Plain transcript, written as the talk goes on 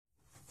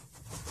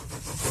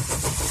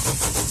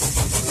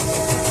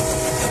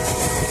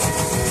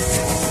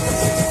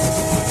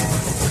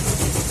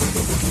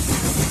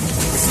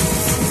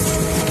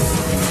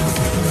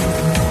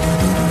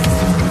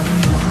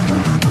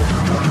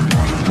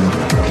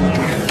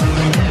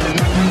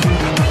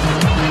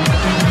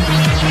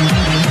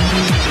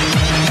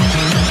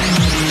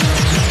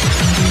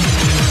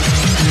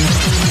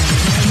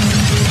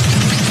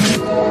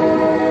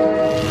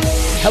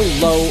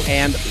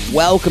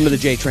Welcome to the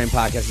J-Train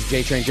Podcast. It's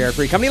J-Train Jared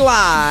Freid coming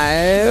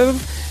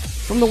live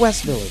from the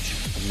West Village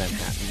of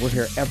Manhattan. We're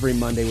here every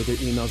Monday with your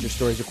emails, your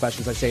stories, your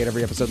questions. I say it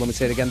every episode. Let me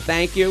say it again.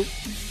 Thank you.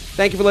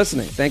 Thank you for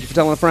listening. Thank you for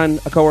telling a friend,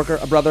 a coworker,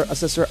 a brother, a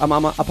sister, a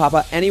mama, a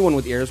papa, anyone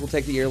with ears. We'll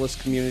take the earless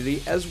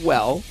community as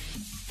well.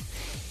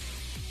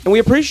 And we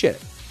appreciate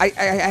it. I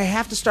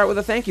have to start with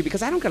a thank you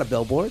because I don't got a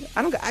billboard.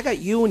 I got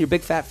you and your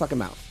big fat fucking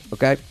mouth,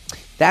 okay?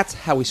 That's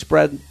how we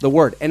spread the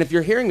word. And if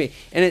you're hearing me,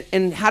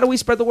 and how do we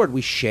spread the word?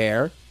 We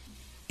share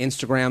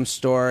Instagram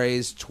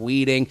stories,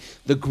 tweeting,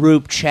 the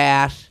group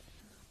chat,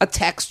 a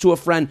text to a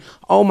friend.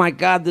 Oh my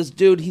God, this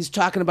dude, he's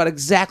talking about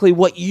exactly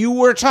what you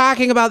were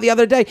talking about the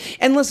other day.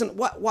 And listen,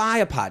 why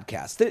a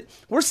podcast?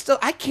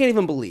 I can't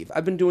even believe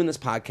I've been doing this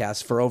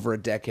podcast for over a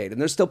decade,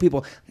 and there's still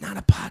people, not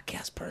a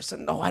podcast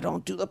person. No, I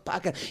don't do the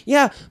podcast.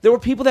 Yeah, there were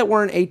people that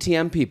weren't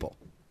ATM people,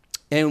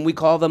 and we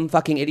call them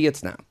fucking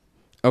idiots now.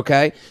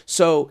 Okay?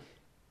 So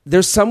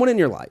there's someone in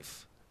your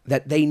life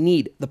that they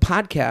need. The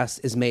podcast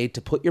is made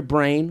to put your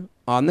brain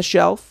on the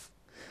shelf,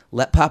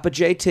 let Papa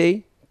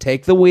JT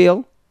take the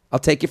wheel. I'll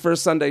take you for a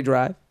Sunday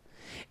drive.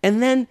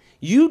 And then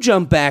you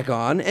jump back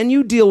on and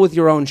you deal with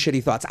your own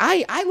shitty thoughts.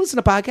 I listen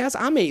to podcasts.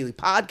 I'm a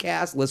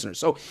podcast listener.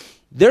 So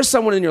there's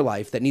someone in your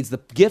life that needs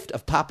the gift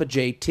of Papa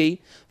JT,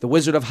 the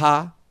Wizard of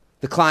Ha,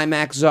 the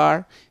Climax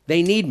Czar.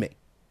 They need me.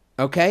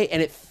 Okay?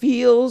 And it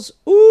feels,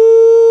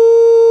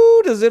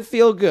 ooh, does it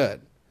feel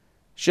good?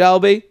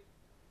 Shelby,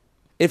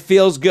 it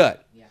feels good.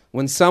 Yeah.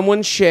 When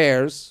someone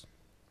shares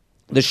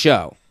the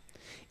show,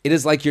 it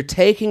is like you're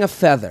taking a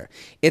feather.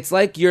 It's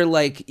like you're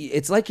like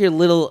a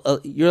little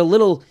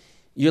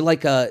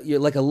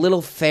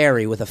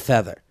fairy with a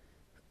feather,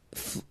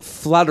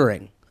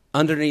 fluttering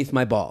underneath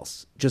my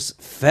balls,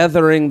 just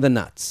feathering the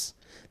nuts.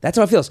 That's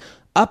how it feels,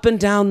 up and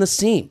down the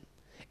seam.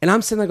 And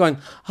I'm sitting there going,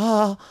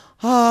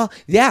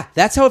 yeah,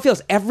 that's how it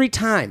feels every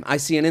time I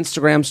see an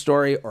Instagram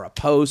story or a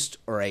post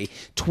or a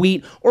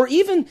tweet, or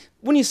even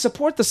when you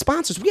support the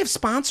sponsors. We have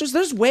sponsors.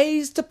 There's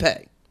ways to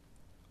pay.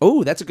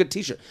 Oh, that's a good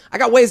t-shirt. I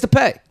got ways to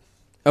pay.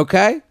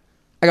 Okay?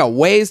 I got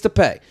ways to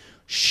pay.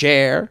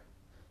 Share.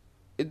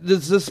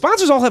 The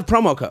sponsors all have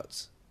promo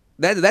codes.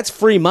 That's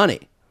free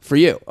money for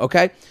you.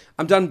 Okay?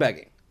 I'm done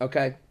begging.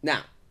 Okay?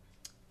 Now,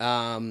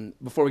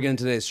 before we get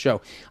into today's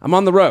show, I'm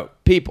on the road.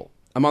 People,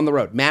 I'm on the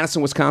road.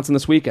 Madison, Wisconsin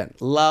this weekend.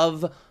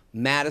 Love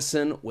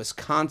Madison,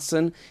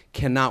 Wisconsin.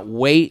 Cannot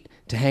wait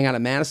to hang out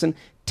at Madison.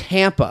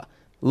 Tampa,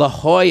 La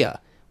Jolla.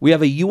 We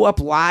have a U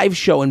Up live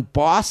show in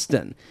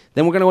Boston.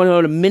 Then we're going to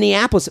go to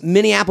Minneapolis.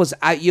 Minneapolis,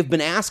 you've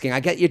been asking. I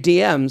get your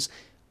DMs.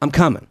 I'm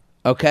coming,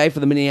 okay, for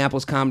the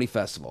Minneapolis Comedy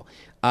Festival.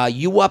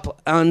 U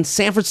Up on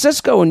San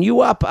Francisco and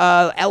U Up,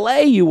 LA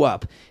U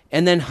Up.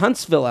 And then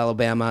Huntsville,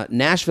 Alabama,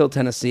 Nashville,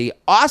 Tennessee,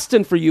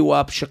 Austin for U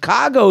Up,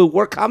 Chicago,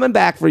 we're coming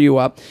back for U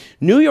Up,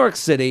 New York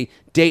City,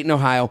 Dayton,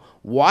 Ohio,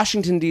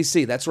 Washington,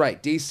 D.C. That's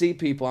right, D.C.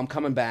 people, I'm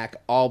coming back.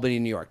 Albany,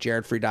 New York.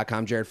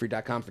 JaredFreid.com,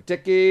 JaredFreid.com for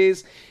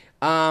tickies.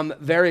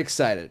 Very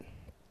excited.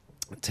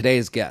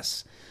 Today's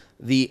guest,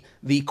 the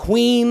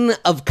queen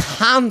of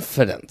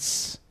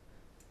confidence,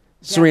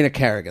 Serena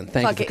Kerrigan.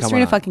 Thank you for coming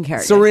Serena on. fucking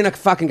Kerrigan. Serena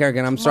fucking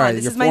Kerrigan. I'm sorry,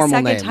 this your is my formal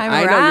second name. time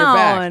I know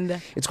around. you're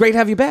back. It's great to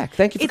have you back.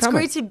 Thank you for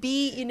coming. It's great to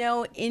be,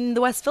 in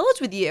the West Village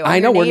with you. I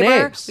know, we're neighbor.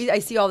 neighbors. I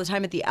see you all the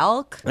time at the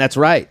Elk. That's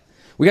right.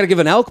 We got to give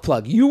an Elk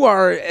plug. You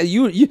are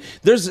you.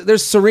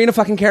 There's Serena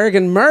fucking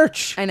Kerrigan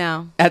merch. I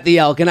know. At the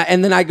Elk,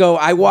 and then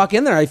I walk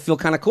in there. I feel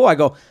kind of cool. I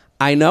go,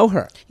 I know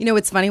her. You know,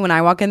 it's funny when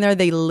I walk in there,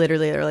 they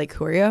literally are like,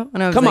 "Who are you?"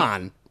 And I was Come like,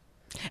 on.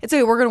 It's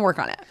okay. We're gonna work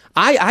on it.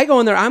 I go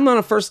in there. I'm on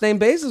a first name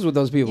basis with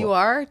those people. You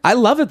are? I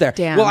love it there.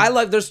 Damn.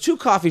 Well, there's two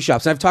coffee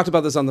shops, and I've talked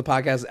about this on the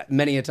podcast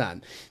many a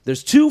time.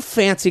 There's two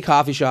fancy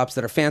coffee shops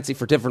that are fancy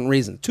for different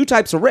reasons. Two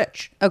types of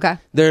rich. Okay.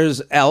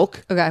 There's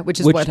Elk. Okay, which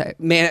is what type?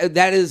 Man,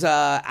 that is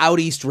out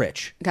east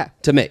rich. Okay.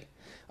 To me.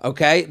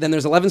 Okay. Then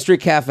there's 11th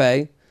Street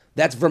Cafe.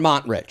 That's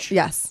Vermont rich.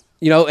 Yes.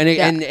 And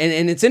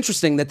it's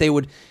interesting that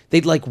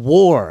they'd like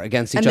war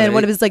against each other. And then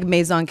what if it's like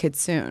Maison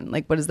Kitsun?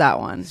 Like, what is that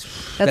one?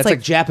 That's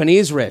like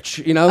Japanese rich,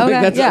 Okay,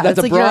 that's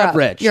a like broad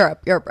rich.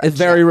 Europe rich. It's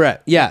very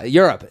rich. Yeah,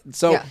 Europe.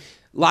 So Yeah.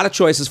 a lot of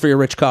choices for your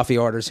rich coffee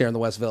orders here in the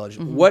West Village.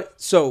 Mm-hmm.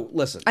 So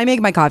listen. I make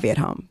my coffee at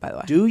home, by the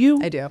way. Do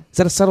you? I do. Is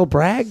that a subtle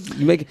brag?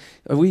 You make?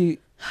 Are we?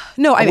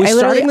 No, I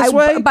starting this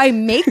way? literally by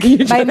make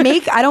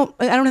I don't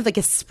have like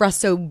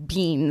espresso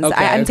beans. Okay,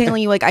 I'm okay.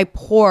 telling you, like I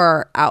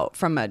pour out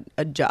from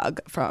a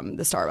jug from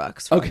the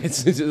Starbucks. Okay,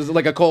 it's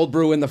like a cold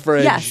brew in the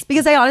fridge. Yes,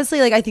 because I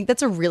honestly I think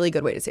that's a really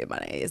good way to save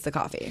money is the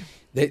coffee.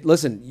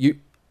 Listen,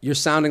 you're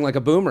sounding like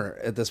a boomer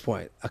at this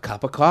point. A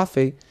cup of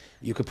coffee,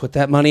 you could put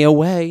that money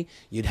away.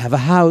 You'd have a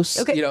house.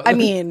 Okay, I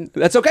mean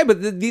that's okay,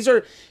 but these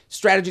are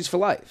strategies for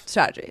life.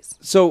 Strategies.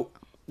 So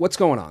what's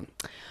going on?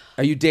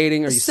 Are you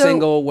dating? Are you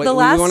single? The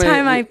last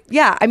time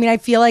I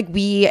feel like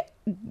we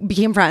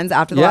became friends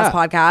after the last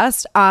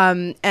podcast.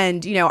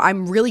 And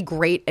I'm really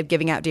great at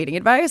giving out dating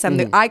advice.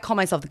 I call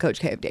myself the Coach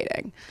K of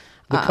dating.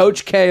 The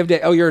Coach K of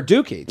dating. Oh, you're a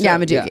dookie. Too. Yeah,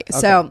 I'm a dookie. Yeah, okay.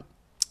 So,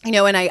 and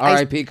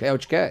R.I.P.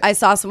 Coach K. I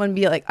saw someone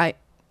be like,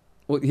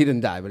 Well, he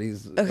didn't die, but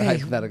he's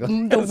hypothetical.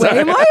 The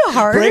way my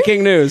heart.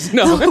 Breaking news.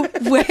 No.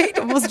 Wait,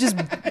 almost just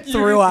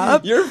threw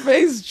up. Your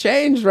face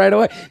changed right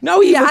away.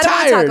 No, he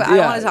retired. I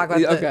don't want to talk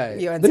about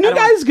okay. UNC. The new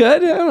guy's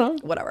good. I don't know.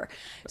 Whatever.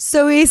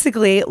 So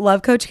basically,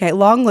 love Coach K.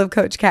 Long live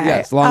Coach K.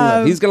 Yes, long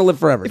live. He's going to live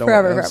forever. Don't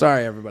worry. Forever. I'm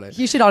sorry, everybody.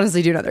 He should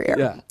honestly do another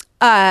year.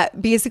 Yeah.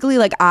 Basically,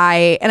 like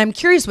I'm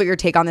curious what your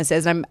take on this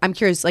is. And I'm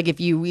curious, like, if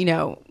you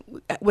know,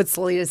 what's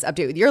the latest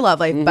update with your love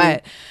life.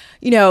 But,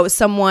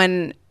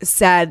 someone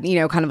said,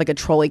 kind of like a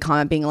trolly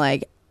comment being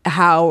like,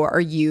 how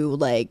are you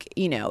like,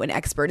 an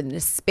expert in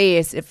this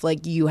space if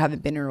like you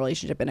haven't been in a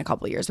relationship in a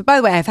couple of years? But by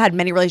the way, I've had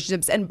many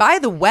relationships. And by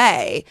the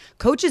way,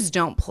 coaches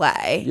don't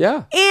play.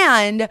 Yeah.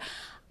 And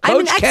I'm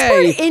Coach an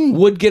expert K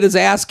would get his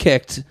ass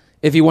kicked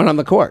if he went on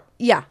the court.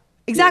 Yeah.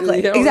 Exactly.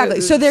 Exactly.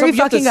 So there you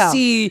fucking go.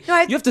 You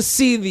have to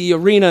see the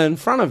arena in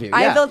front of you.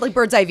 I feel like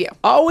bird's eye view.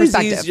 Always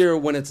easier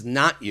when it's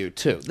not you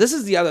too. This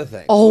is the other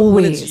thing. Always.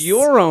 When it's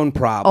your own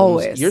problems,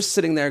 Always. you're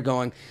sitting there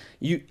going,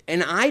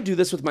 and I do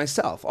this with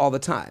myself all the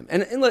time.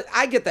 And look,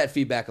 I get that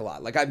feedback a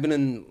lot. Like I've been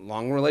in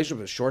long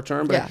relationships, short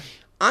term, but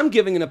I'm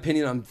giving an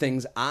opinion on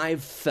things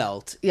I've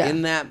felt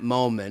in that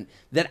moment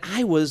that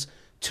I was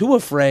too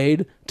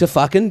afraid to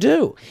fucking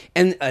do.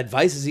 And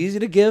advice is easy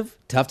to give,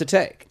 tough to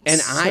take.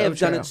 And I have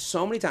done it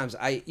so many times.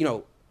 I'll give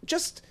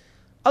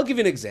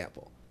you an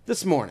example.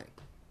 This morning,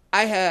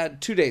 I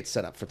had 2 dates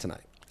set up for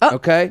tonight.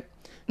 Okay?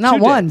 Not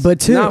one, but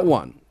two. Not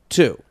one,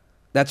 two.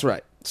 That's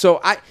right.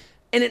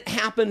 And it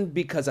happened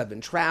because I've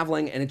been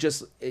traveling and it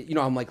just,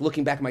 I'm like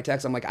looking back at my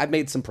text, I'm like, I've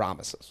made some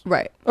promises.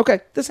 Right. Okay,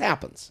 this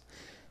happens.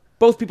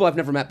 Both people I've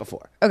never met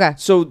before. Okay.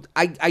 So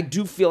I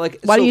do feel like...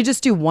 Why don't you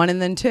just do one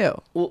and then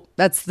two? Well,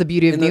 that's the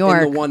beauty of New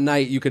York. In the one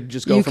night, you could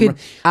just go you from... You could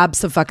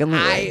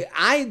abso-fucking-lutely.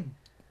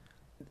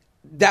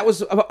 That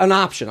was an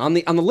option. On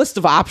the list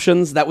of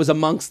options, that was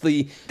amongst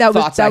the thoughts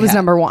I had. That was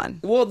number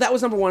one. Well, that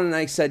was number one, and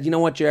I said, you know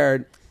what,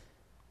 Jared...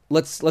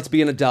 Let's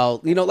be an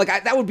adult.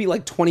 That would be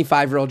like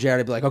 25-year-old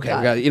Jared. I'd be like, okay,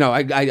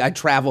 I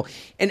travel.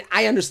 And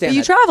I understand but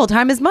you travel.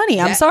 Time is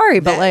money. I'm sorry,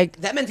 but like...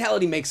 That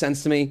mentality makes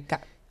sense to me.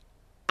 Okay.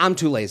 I'm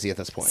too lazy at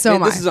this point. So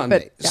this is on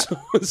me. Yeah.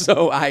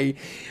 So I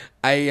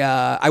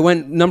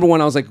went, number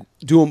one, I was like,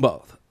 do them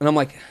both. And I'm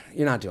like,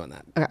 you're not doing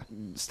that. Okay.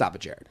 Stop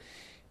it, Jared.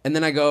 And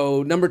then I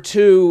go, number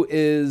two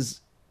is,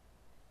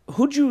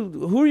 who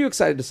are you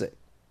excited to see?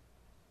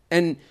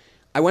 And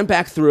I went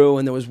back through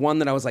and there was one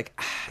that I was like,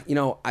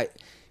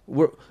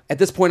 we're at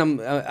this point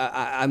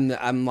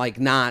I'm like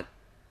not,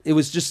 it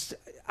was just,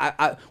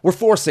 we're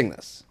forcing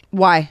this.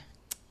 Why?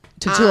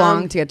 Took too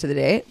long to get to the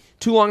date?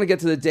 Too long to get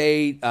to the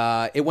date.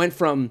 It went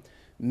from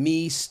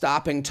me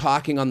stopping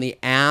talking on the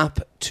app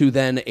to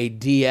then a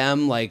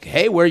DM like,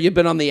 hey, where you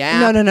been on the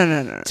app?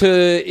 No.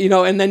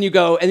 To, and then you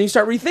go, and you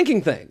start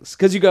rethinking things.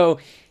 Because you go,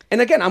 and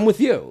again, I'm with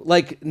you.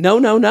 Like, no.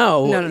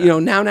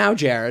 Now,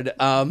 Jared.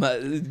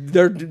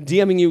 They're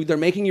DMing you. They're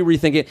making you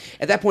rethink it.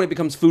 At that point, it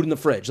becomes food in the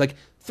fridge. Like,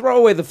 throw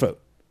away the food.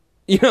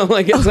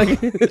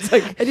 It's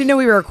like I didn't know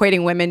we were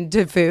equating women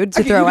to food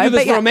to throw away.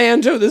 But for a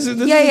man too. This is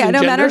no,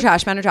 men are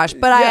trash.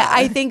 But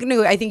I think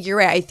you're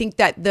right. I think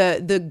that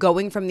the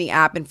going from the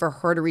app and for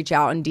her to reach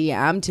out and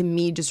DM to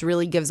me just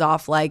really gives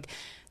off like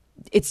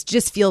it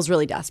just feels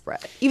really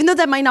desperate. Even though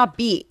that might not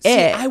be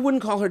it. I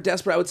wouldn't call her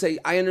desperate. I would say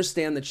I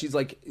understand that she's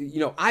like,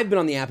 I've been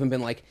on the app and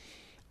been like,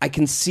 I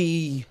can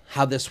see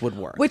how this would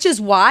work. Which is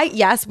why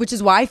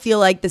I feel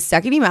like the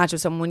second you match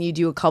with someone, you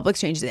do a couple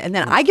exchanges, and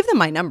then I give them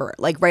my number,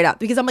 like right up,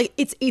 because I'm like,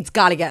 it's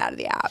got to get out of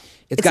the app.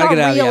 It's not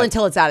real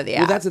until it's out of the app.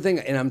 Well, that's the thing.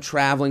 And I'm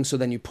traveling, so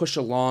then you push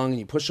along,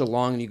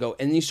 and you go,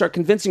 and you start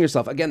convincing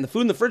yourself. Again, the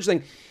food in the fridge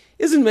thing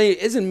isn't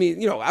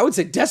me. I would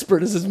say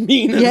desperate is as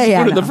mean as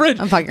food in the fridge.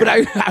 But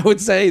I would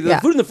say the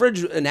food in the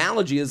fridge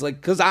analogy is like,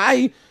 because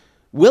I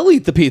will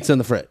eat the pizza in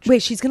the fridge.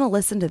 Wait, she's gonna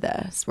listen to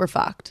this. We're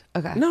fucked.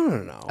 Okay.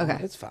 No. Okay,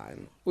 it's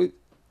fine.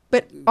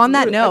 But on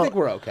that note, I think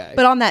we're okay.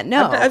 But on that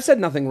note, I've said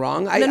nothing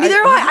wrong. Neither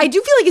have I. I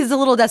do feel like it's a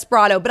little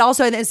desperado, but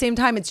also at the same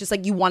time, it's just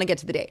like you want to get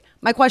to the date.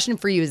 My question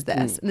for you is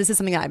this, and this is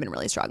something that I've been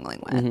really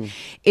struggling with,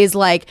 is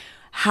like,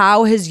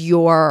 how has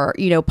your,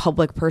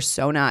 public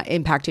persona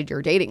impacted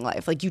your dating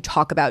life? Like, you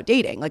talk about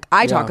dating. Like,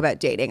 I talk about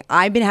dating.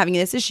 I've been having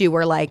this issue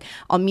where, like,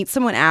 I'll meet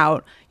someone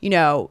out,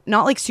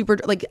 not like super,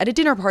 like at a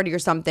dinner party or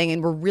something,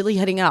 and we're really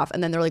hitting it off.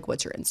 And then they're like,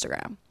 what's your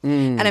Instagram?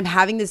 And I'm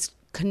having this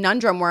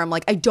conundrum where I'm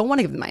like, I don't want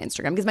to give them my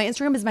Instagram because my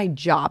Instagram is my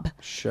job.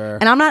 Sure.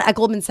 And I'm not at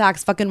Goldman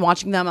Sachs fucking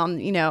watching them on,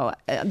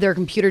 their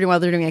computer while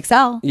they're doing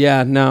Excel.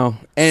 Yeah, no.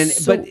 And,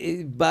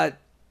 but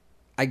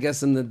I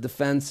guess in the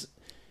defense,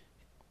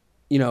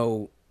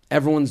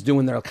 everyone's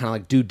doing their kind of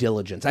like due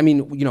diligence. I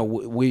mean,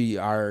 we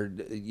are,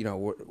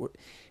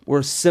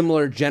 we're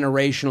similar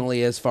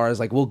generationally as far as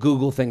like we'll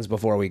Google things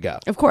before we go.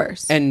 Of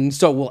course. And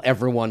so will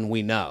everyone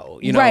we know.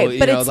 Right,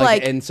 but it's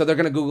like, and so they're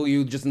going to Google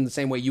you just in the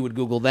same way you would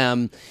Google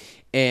them.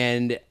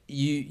 And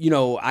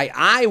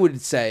I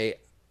would say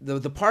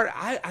the part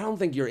I don't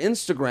think your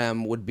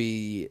Instagram would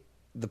be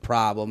the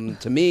problem.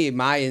 To me,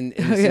 my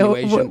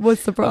insinuation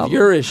what's the problem? Of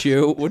your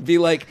issue would be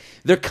like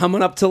they're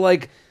coming up to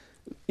like,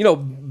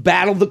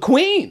 battle the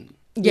queen.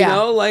 Yeah. You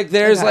know, like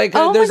there's Okay. like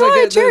oh there's my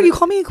God, like Jared, you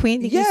call me a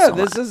queen. Thank you yeah, so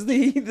this much. is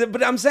the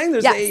but I'm saying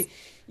there's Yes.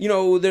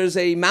 there's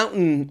a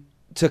mountain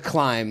to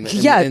climb.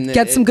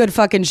 Get some good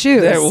fucking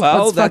shoes.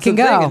 Well, Let's that's fucking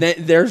the thing. go.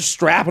 And they're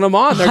strapping them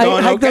on. They're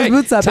going, Hike those okay,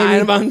 boots up, tying baby.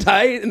 them on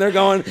tight, and they're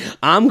going,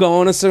 I'm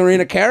going to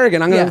Serena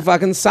Kerrigan. I'm going to Yeah.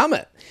 fucking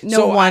summit. No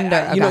So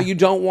wonder. you know, Okay. you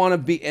don't want to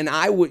be, and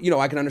I would,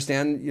 I can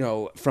understand,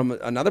 from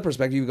another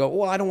perspective, you go,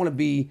 well, I don't want to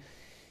be,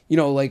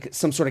 like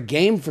some sort of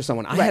game for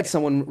someone. I had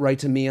someone write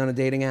to me on a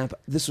dating app.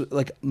 This was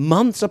like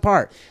months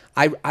apart.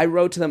 I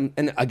wrote to them,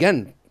 and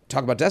again,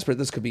 talk about desperate.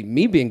 This could be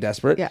me being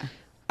desperate. Yeah.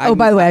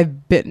 By the way,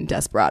 I've been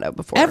desperado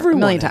before. Everyone a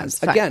million has. times.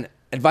 Fine. Again,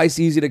 advice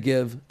easy to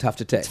give, tough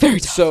to take. It's very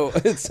tough. So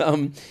it's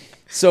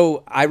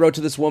So I wrote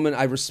to this woman.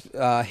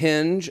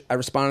 Hinge. I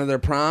responded to their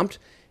prompt,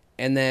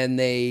 and then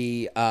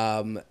they.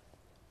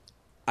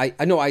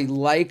 I know I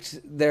liked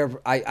their.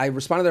 I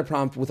responded to their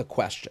prompt with a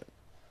question.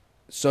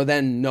 So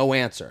then no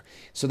answer.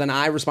 So then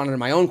I responded to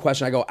my own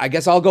question. I go, I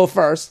guess I'll go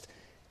first.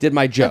 Did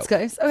my joke.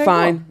 That's good. Okay,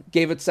 fine. cool.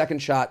 Gave it second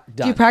shot.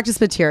 Done. Do you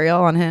practice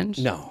material on Hinge?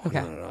 No.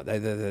 Okay. No.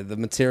 The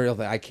material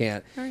thing I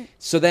can't. All right.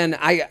 So then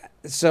I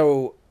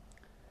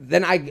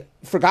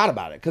forgot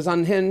about it because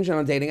on Hinge and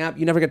on a dating app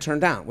you never get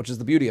turned down, which is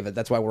the beauty of it.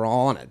 That's why we're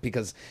all on it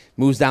because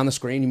moves down the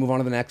screen, you move on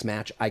to the next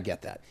match. I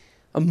get that.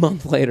 A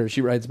month later, she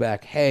writes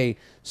back, "Hey,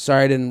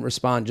 sorry I didn't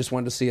respond. Just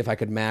wanted to see if I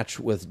could match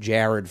with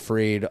Jared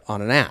Freed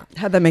on an app."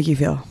 How'd that make you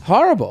feel?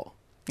 Horrible.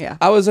 Yeah.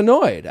 I was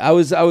annoyed. I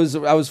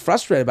was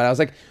frustrated by it. I was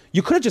like,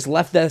 you could have just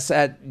left this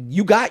at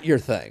you got your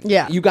thing.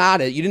 Yeah. You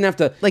got it. You didn't have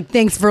to Like,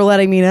 thanks for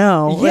letting me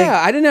know. Yeah, Like,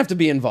 I didn't have to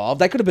be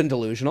involved. I could have been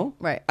delusional.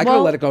 right. I could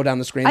have let it go down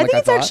the screen I like think I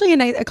it's thought.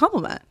 actually a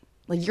compliment.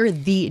 Like, you're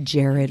the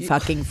Jared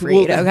fucking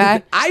Freed, Well,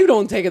 okay? I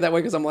don't take it that way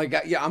because I'm like,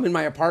 yeah, I'm in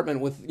my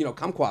apartment with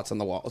kumquats on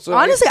the wall. So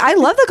Honestly, I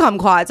love the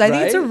kumquats. I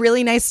think it's a Right?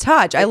 really nice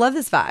touch. I love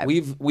this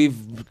vibe.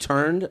 we've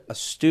turned a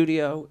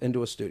studio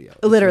into a studio.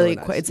 It's Literally,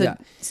 really nice. it's a Yeah.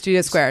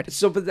 studio squared.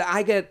 So, but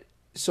I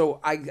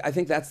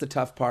think that's the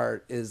tough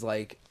part is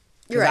like,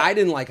 You're because right. I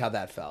didn't like how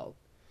that felt.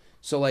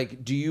 So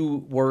like, do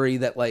you worry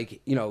that like,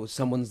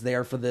 someone's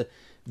there for the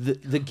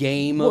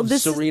game of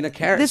Serena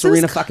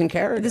fucking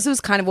Kerrigan? This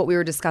was kind of what we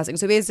were discussing.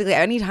 So basically,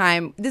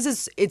 anytime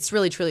it's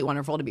really truly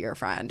wonderful to be your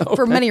friend for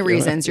thank many you.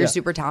 reasons. You're Yeah.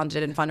 super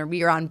talented and fun to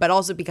be around, but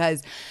also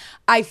because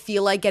I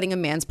feel like getting a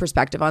man's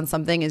perspective on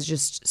something is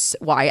just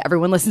why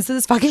everyone listens to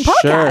this fucking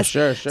podcast.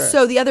 Sure.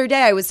 So the other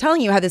day, I was telling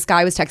you how this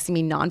guy was texting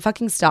me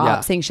non-fucking stop, Yeah.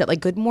 saying shit like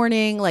 "Good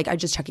morning," like "I'm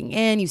just checking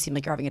in. You seem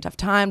like you're having a tough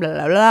time," blah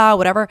blah blah,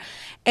 whatever.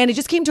 And it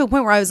just came to a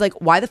point where I was like,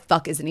 "Why the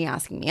fuck isn't he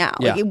asking me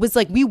out?" Like Yeah. it was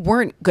like we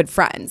weren't good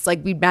friends.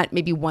 Like we met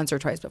maybe once or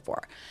twice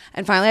before,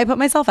 and finally I put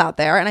myself out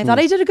there, and I thought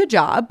I did a good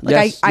job. Like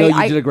Yes. You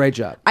did a great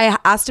job. I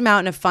asked him out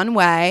in a fun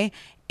way,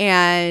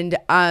 and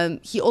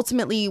he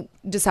ultimately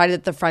decided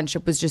that the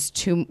friendship was just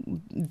too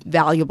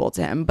valuable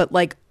to him. But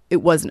like, it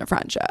wasn't a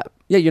friendship.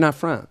 Yeah, you're not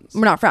friends.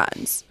 We're not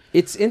friends.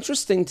 It's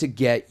interesting to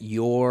get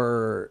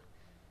the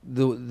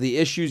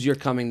issues you're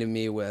coming to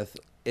me with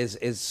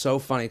is so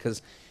funny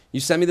because you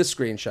sent me the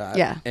screenshot.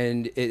 Yeah.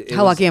 And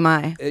How lucky am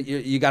I?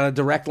 You got a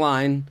direct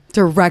line.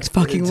 Direct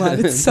fucking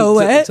line. It's so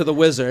lit. To the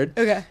wizard.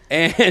 Okay.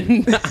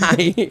 And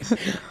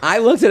I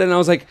looked at it and I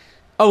was like,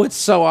 oh, it's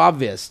so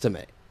obvious to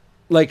me.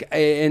 Like,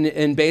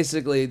 and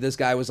basically this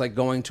guy was like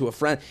going to a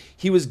friend.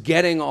 He was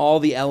getting all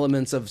the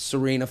elements of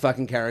Serena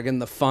fucking Kerrigan,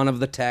 the fun of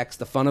the text,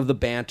 the fun of the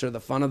banter, the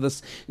fun of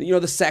this, the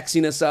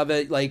sexiness of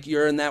it. Like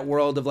you're in that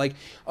world of like,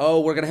 oh,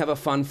 we're going to have a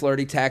fun,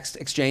 flirty text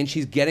exchange.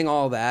 He's getting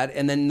all that.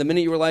 And then the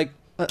minute you were like,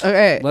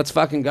 Okay. let's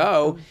fucking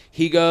go,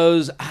 he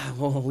goes,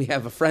 well, we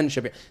have a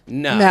friendship here.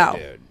 No,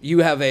 dude. You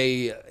have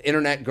a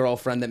internet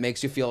girlfriend that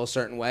makes you feel a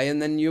certain way.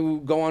 And then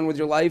you go on with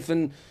your life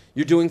and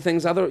you're doing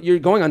things you're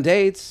going on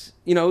dates,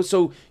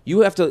 so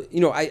you have to,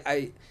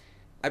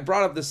 I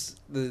brought up this,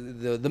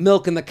 the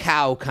milk and the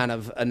cow kind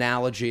of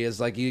analogy is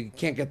like, you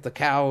can't get the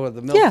cow or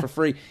the milk for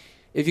free.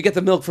 If you get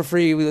the milk for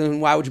free, then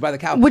why would you buy the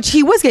cow? Which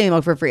he was getting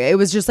milk for free. It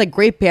was just like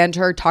great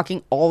banter,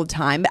 talking all the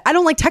time. But I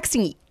don't like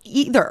texting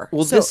either.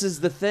 Well, So- this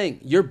is the thing.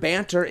 Your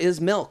banter is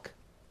milk.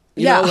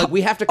 You Yeah. know, like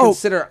we have to Oh,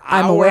 consider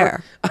I'm our...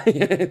 aware.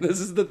 This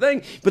is the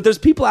thing. But there's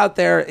people out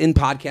there in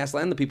podcast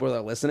land, the people that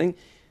are listening,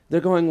 they're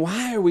going,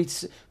 why are we...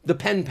 The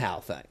pen pal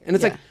thing. And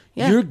it's like,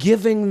 you're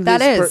giving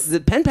this... the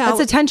pen pal...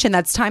 That's attention,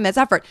 that's time, that's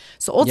effort.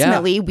 So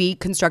ultimately, we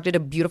constructed a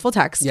beautiful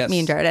text, Yes. me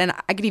and Jared, and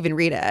I could even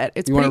read it.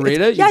 It's You wanna pretty-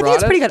 read it? You Yeah, I think brought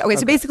it's it? pretty good. Okay, so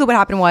Okay. basically what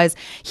happened was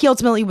he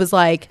ultimately was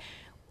like,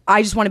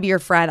 I just want to be your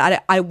friend.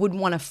 I wouldn't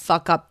want to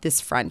fuck up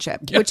this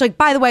friendship. Which, like,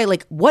 by the way,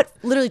 like, what,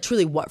 literally,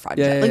 truly, what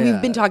friendship? Yeah, yeah, like, yeah.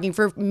 we've been talking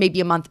for maybe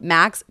a month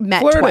max,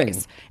 met Flirting.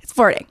 twice. It's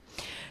flirting.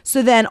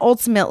 So then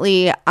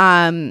ultimately,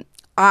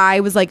 I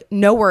was like,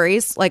 no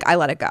worries. Like, I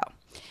let it go.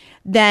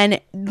 Then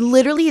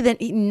literally the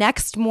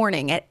next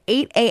morning at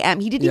 8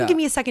 a.m., he didn't even give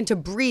me a second to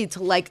breathe,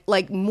 to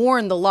like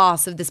mourn the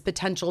loss of this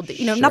potential,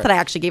 not that I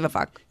actually gave a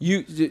fuck.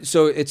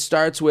 So it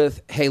starts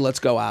with, hey, let's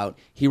go out.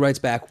 He writes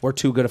back, we're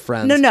too good of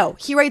friends. No.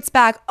 He writes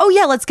back, oh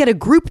yeah, let's get a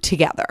group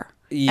together.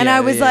 And I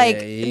was like,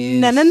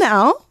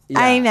 no. Yeah.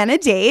 I'm on a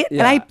date.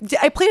 Yeah. And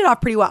I played it off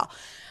pretty well.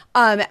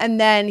 And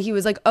then he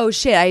was like, oh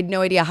shit, I had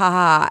no idea,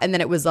 haha. And then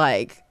it was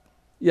like,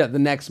 Yeah, the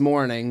next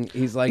morning,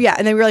 he's like... Yeah,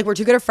 and then we were like, we're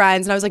too good of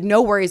friends. And I was like,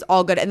 no worries,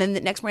 all good. And then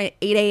the next morning at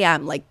 8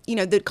 a.m., like, you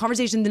know, the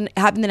conversation didn't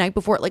happen the night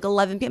before at like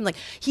 11 p.m. Like,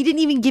 he didn't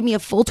even give me a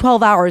full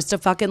 12 hours to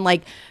fucking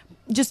like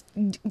just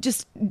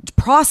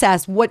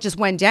process what just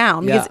went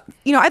down. Because,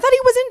 you know, I thought he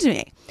was into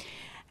me.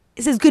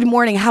 He says, good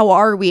morning, how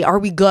are we? Are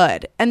we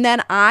good? And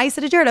then I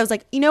said to Jared, I was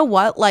like, you know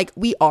what? Like,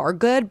 we are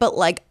good, but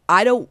like,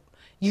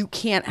 you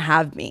can't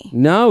have me.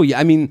 No,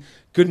 I mean...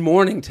 Good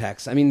morning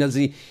text. I mean, does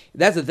he?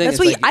 That's the thing. That's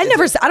what like, I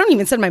don't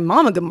even send my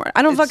mom a good morning.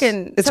 I don't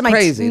fucking. It's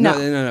crazy.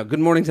 No. Good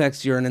morning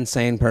text. You're an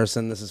insane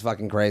person. This is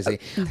fucking crazy.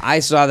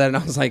 I saw that and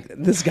I was like,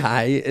 this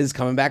guy is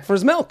coming back for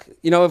his milk.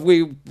 You know, if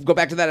we go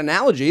back to that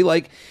analogy,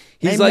 like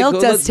he's like, milk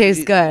does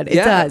taste good. It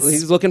does.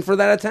 He's looking for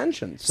that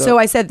attention. So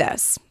I said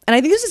this, and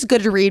I think this is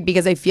good to read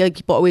because I feel like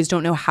people always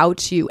don't know how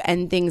to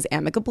end things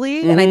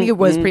amicably. And I think it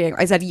was pretty.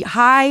 I said,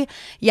 hi,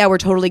 yeah, we're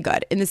totally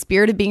good. In the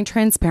spirit of being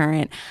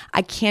transparent,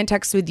 I can't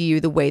text with you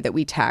the way that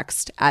we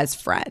text as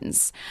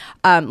friends.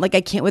 Like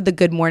I can't with the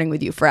good morning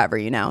with you forever.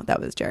 You know,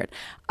 that was Jared.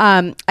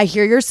 I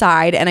hear your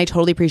side and I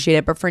totally appreciate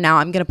it. But for now,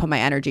 I'm going to put my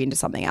energy into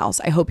something else.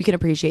 I hope you can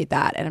appreciate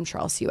that. And I'm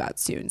sure I'll see you out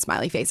soon.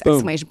 Smiley face,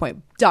 exclamation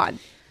point. Done.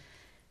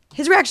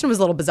 His reaction was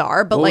a little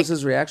bizarre, but what was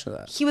his reaction to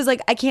that? He was like,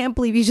 I can't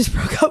believe you just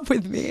broke up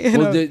with me.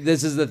 Well,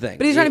 this is the thing.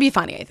 But he's trying to be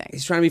funny, I think.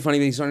 He's trying to be funny,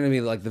 but he's trying to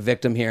be like the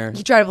victim here.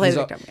 He tried to play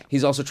the victim.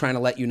 He's also trying to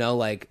let you know,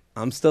 like,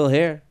 I'm still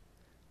here.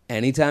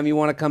 Anytime you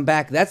want to come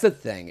back. That's the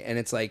thing. And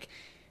it's like,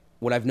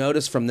 what I've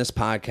noticed from this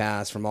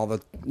podcast, from all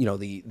the, you know,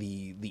 the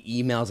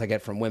emails I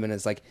get from women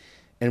is like,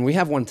 and we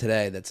have one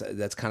today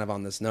that's kind of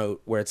on this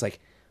note where it's like,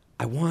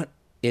 I want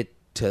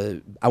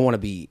to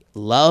be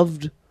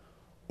loved,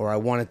 or I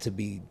want it to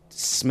be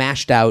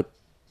smashed out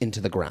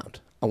into the ground.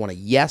 I want a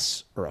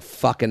yes or a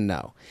fucking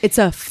no. It's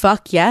a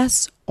fuck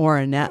yes or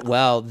a no.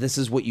 Well, this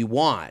is what you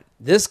want.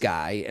 This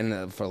guy,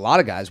 and for a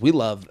lot of guys, we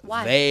love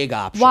vague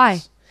options.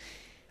 Why?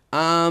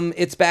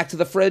 It's back to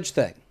the fridge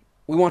thing.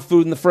 We want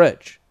food in the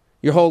fridge.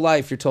 Your whole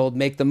life, you're told,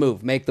 make the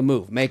move, make the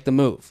move, make the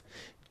move.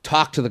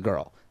 Talk to the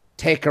girl.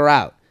 Take her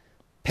out.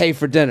 Pay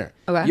for dinner.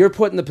 Okay. You're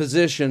put in the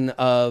position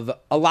of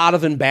a lot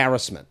of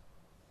embarrassment.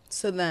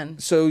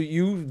 So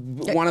you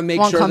want to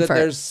make sure comfort. that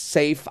there's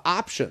safe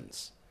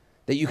options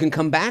that you can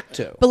come back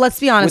to. But let's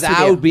be honest with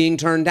you. Without being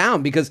turned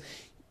down. Because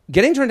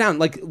getting turned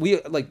down,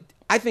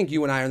 I think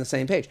you and I are on the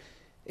same page.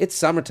 It's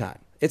summertime.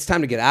 It's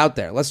time to get out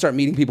there. Let's start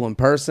meeting people in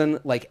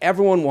person. Like,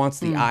 everyone wants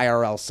the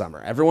IRL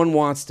summer. Everyone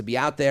wants to be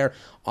out there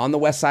on the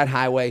West Side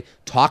Highway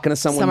talking to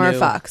someone Summer new.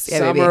 fucks. Yeah,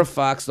 Summer baby.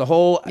 fucks. The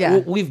whole... Yeah.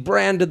 We've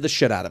branded the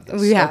shit out of this.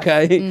 We have.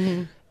 Okay?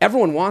 Mm-hmm.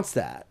 Everyone wants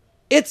that.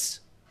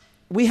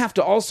 We have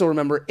to also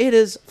remember it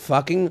is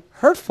fucking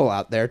hurtful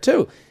out there,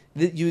 too.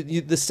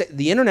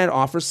 The internet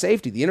offers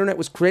safety. The internet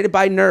was created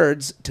by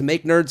nerds to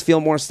make nerds feel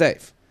more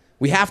safe.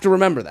 We have to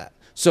remember that.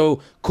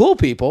 So, cool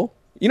people...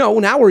 You know,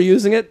 now we're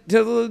using it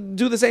to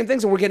do the same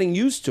things and we're getting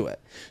used to it.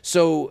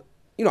 So,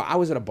 you know, I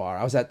was at a bar.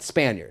 I was at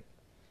Spaniard.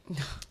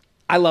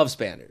 I love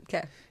Spaniard.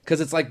 Okay.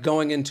 Because it's like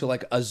going into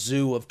like a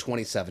zoo of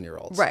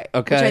 27-year-olds. Right.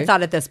 Okay. Which I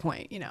thought at this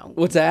point, you know.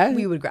 What's that?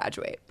 We would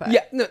graduate. But.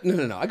 Yeah.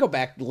 No. I go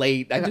back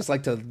late. I just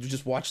like to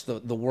just watch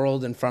the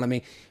world in front of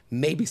me.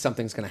 Maybe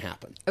something's going to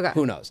happen. Okay.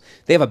 Who knows?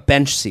 They have a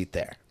bench seat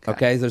there.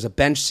 Okay. There's a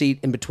bench seat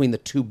in between the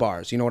two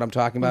bars. You know what I'm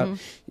talking about?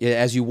 Mm-hmm.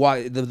 As you walk,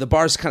 the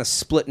bar's kind of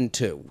split in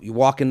two. You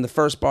walk in the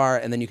first bar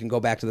and then you can go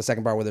back to the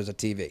second bar where there's a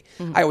TV.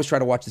 Mm-hmm. I always try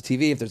to watch the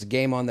TV. If there's a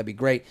game on, that'd be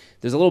great.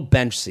 There's a little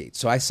bench seat.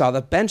 So I saw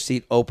the bench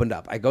seat opened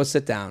up. I go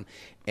sit down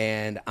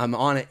and I'm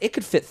on it. It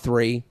could fit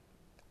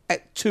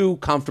two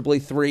comfortably,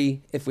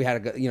 three if we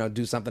had to,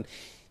 do something.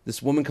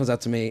 This woman comes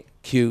up to me,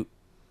 cute,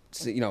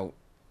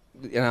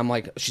 and I'm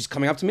like, she's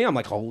coming up to me. I'm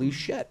like, holy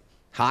shit,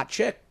 hot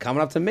chick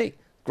coming up to me.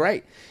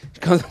 Great. She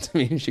comes up to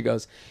me and she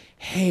goes,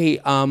 hey,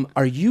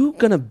 are you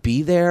going to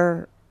be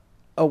there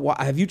a while?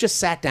 Have you just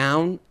sat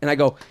down? And I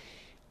go,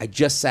 I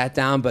just sat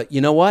down, but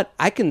you know what?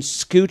 I can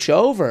scooch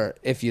over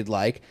if you'd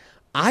like.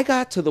 I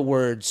got to the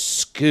word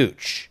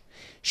scooch.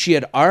 She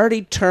had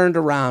already turned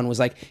around, was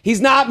like,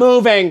 he's not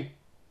moving.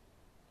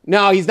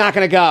 No, he's not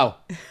going to go.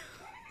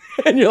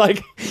 And you're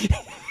like,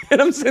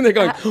 and I'm sitting there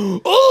going,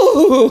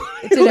 ooh.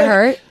 Did it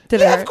hurt?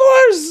 Did it hurt? Of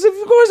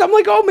course. I'm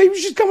like, oh, maybe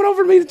she's coming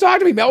over to me to talk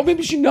to me. Oh,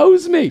 maybe she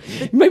knows me.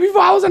 Maybe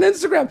follows on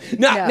Instagram.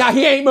 No,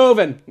 he ain't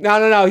moving.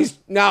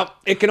 No,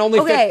 it can only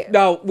fit.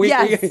 No,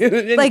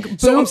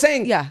 so I'm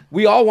saying,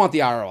 we all want the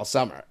IRL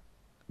summer.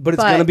 But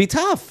it's going to be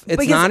tough.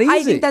 It's not easy.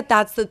 I think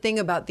that's the thing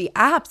about the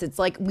apps. It's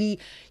like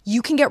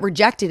you can get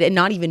rejected and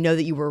not even know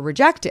that you were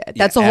rejected.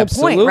 That's the whole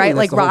point, right?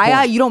 Like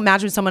Raya, you don't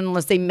match with someone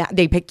unless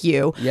they pick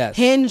you. Yes.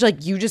 Hinge,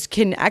 like you just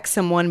can X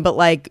someone, but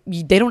like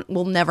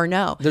we'll never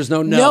know. There's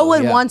no No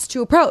one wants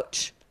to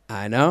approach.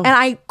 I know. And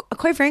I,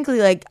 quite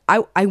frankly, like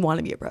I want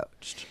to be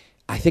approached.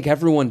 I think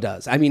everyone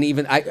does. I mean,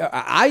 even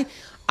I'd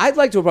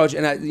like to approach,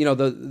 and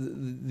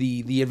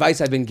the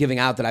advice I've been giving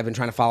out that I've been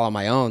trying to follow on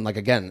my own, like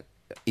again,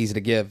 easy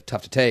to give,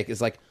 tough to take,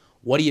 is like,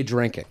 what are you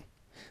drinking?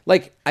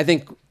 Like, I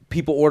think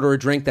people order a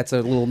drink that's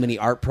a little mini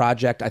art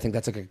project. I think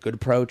that's like a good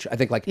approach. I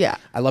think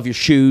I love your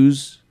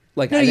shoes.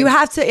 Like, No, I you think-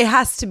 have to. It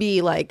has to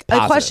be like a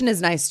Positive. question is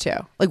nice too.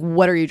 Like,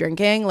 what are you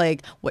drinking?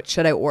 Like, what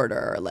should I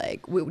order?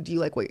 Like, do you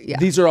like what? Yeah,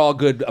 These are all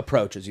good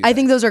approaches. I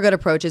think those are good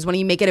approaches when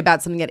you make it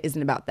about something that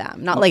isn't about them.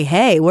 Not like,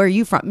 hey, where are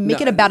you from?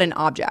 Make it about an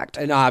object.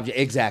 An object,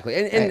 exactly.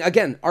 And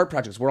again, art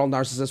projects. We're all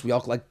narcissists. We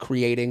all like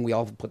creating. We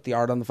all put the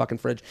art on the fucking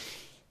fridge.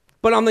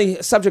 But on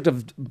the subject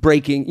of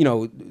breaking,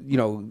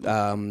 breaking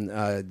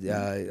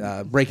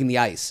the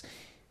ice,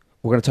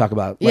 we're going to talk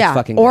about let's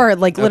fucking or date.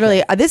 like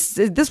literally Okay.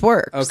 this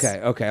works.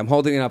 Okay. I'm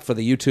holding it up for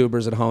the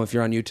YouTubers at home. If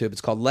you're on YouTube,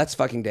 it's called Let's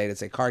Fucking Date.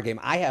 It's a card game.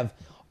 I have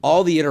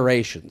all the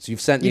iterations.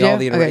 You've sent me You all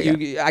do? the Okay,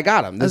 iterations. I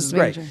got them. This Let's is make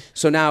great. sure.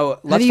 So now,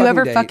 let's Have you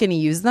ever date. fucking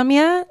used them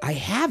yet? I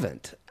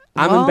haven't.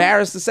 I'm Well-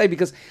 embarrassed to say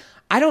because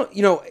I don't,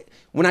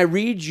 when I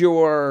read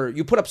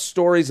you put up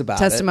stories about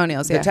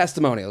Testimonials, the yeah.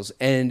 testimonials,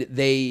 and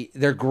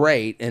they're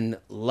great and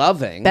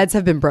loving. Beds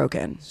have been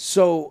broken.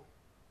 So,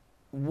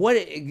 what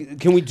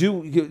can we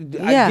do?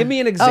 Yeah. Give me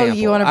an Oh, example.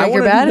 you wanna break I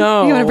your wanna bed?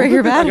 know. You wanna break your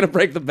I'm bed? going to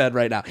break the bed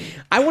right now.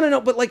 I want to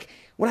know, but like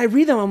when I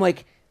read them, I'm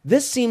like,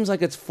 this seems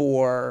like it's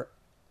for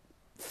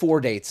 4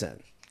 dates in.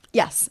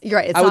 Yes, you're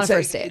right. It's I would not a say-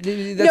 first date.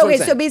 that's No, what I'm okay,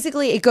 so saying.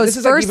 basically it goes This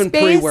is like first even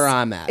base. pre where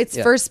I'm at. It's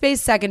Yeah. first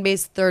base, second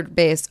base, third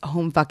base,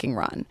 home fucking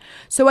run.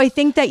 So I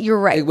think that you're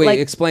right. Wait, like,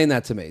 explain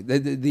that to me.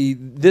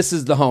 This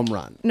is the home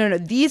run. no.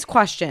 These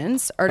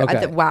questions are.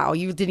 Okay. Wow,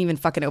 you didn't even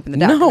fucking open the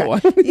deck. No.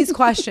 Okay. These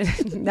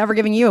questions. Never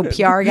giving you a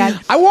PR again.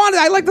 I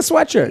like the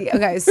sweatshirt.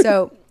 Okay,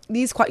 so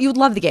you would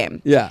love the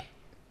game. Yeah.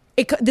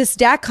 This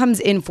deck comes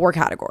in 4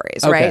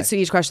 categories, Okay. right? So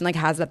each question like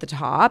has it at the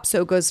top.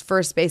 So it goes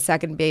first base,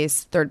 second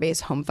base, third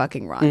base, home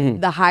fucking run.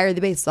 Mm-hmm. The higher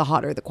the base, the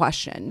hotter the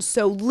question.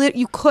 So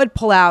you could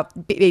pull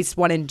out base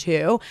 1 and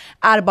 2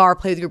 at a bar,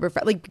 play with a group of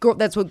friends. Like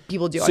that's what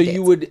people do. So on dates.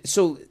 you would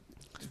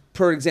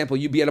for example,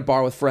 you'd be at a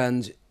bar with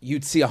friends,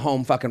 you'd see a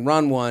home fucking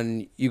run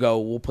one, you go,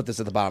 we'll put this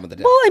at the bottom of the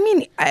deck. Well, I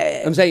mean,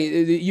 I'm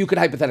saying you could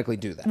hypothetically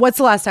do that. what's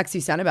the last text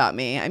you sent about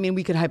me? I mean,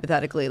 we could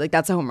hypothetically like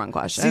that's a home run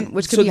question,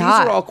 which could so be these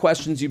hot. are all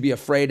questions you'd be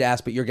afraid to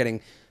ask, but you're getting,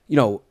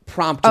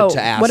 prompted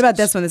to ask. What about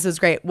this one? This is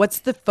great. What's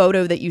the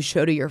photo that you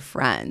show to your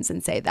friends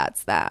and say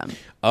that's them?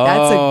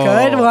 That's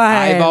a good one.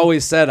 I've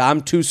always said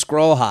I'm too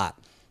scroll hot.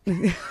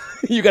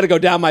 You got to go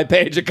down my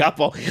page a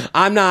couple.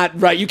 I'm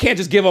not right. You can't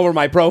just give over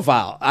my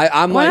profile.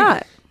 I'm Why like,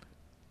 not?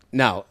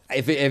 no.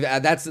 If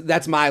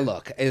that's my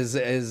look.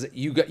 Is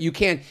you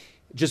can't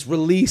just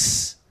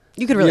release.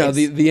 You could release.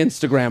 the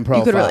Instagram profile.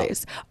 You could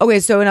release. Okay,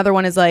 so another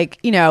one is like,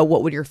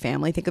 what would your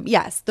family think of?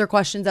 Yes, they're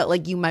questions that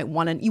like you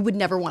would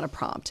never want to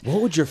prompt.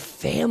 What would your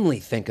family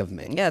think of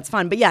me? Yeah, it's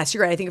fun. But yes,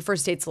 you're right. I think a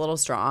first date's a little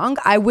strong.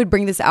 I would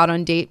bring this out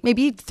on date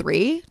maybe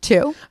 3,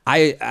 2.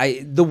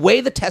 The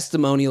way the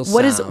testimonials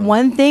What is sound,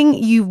 one thing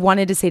you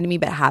wanted to say to me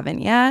but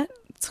haven't yet?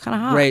 It's kind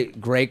of hot.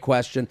 great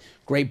question.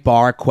 Great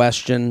bar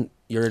question.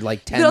 You're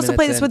like 10 You could also minutes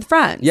play this in. with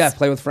friends. Yeah,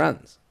 play with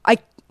friends.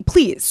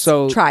 Please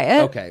So try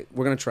it. Okay,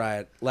 we're gonna try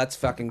it.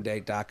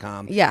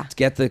 Let'sfuckingdate.com. Yeah. Let's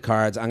get the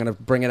cards. I'm gonna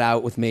bring it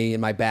out with me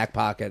in my back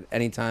pocket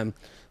anytime.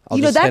 I'll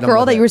You know just hit that 'em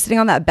girl with that it. you were sitting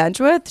on that bench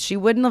with? She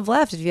wouldn't have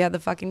left if you had the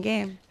fucking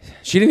game.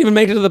 She didn't even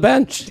make it to the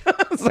bench.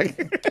 It's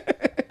like,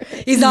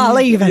 He's not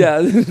leaving.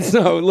 yeah.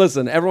 So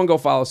listen, everyone, go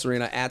follow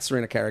Serena at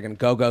Serena Kerrigan.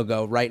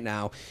 Go right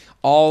now.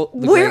 All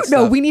the great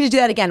stuff. We need to do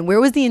that again.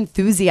 Where was the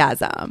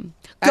enthusiasm?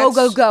 Go,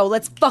 That's- go.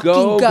 Let's fucking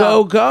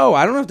go. Go.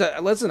 I don't have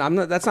to listen. I'm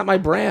not. That's not my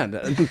brand.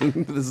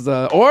 This is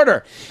an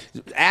order.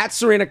 At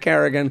Serena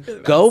Kerrigan,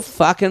 go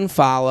fucking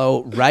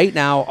follow right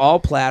now. All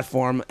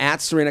platform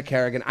at Serena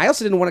Kerrigan. I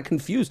also didn't want to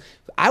confuse.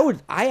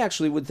 I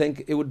actually would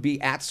think it would be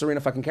at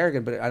Serena fucking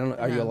Kerrigan, but I don't know.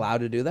 Are you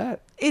allowed to do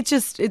that?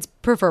 It's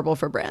preferable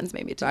for brands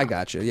maybe to I not.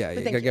 got you. Yeah, you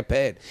thank gotta get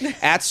paid.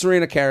 At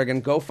Serena Kerrigan,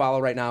 go follow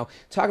right now.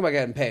 Talk about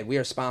getting paid. We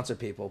are sponsored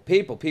people.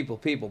 People.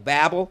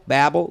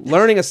 Babbel.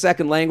 Learning a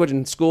second language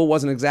in school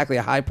wasn't exactly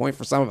a high point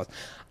for some of us.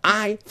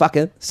 I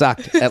fucking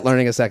sucked at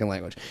learning a second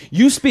language.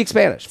 You speak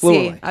Spanish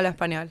fluently. Sí, hablo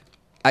español.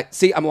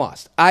 I'm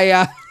lost.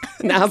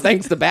 Now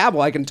thanks to Babbel,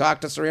 I can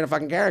talk to Serena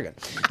fucking Kerrigan.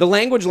 The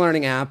language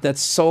learning app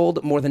that's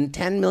sold more than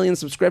 10 million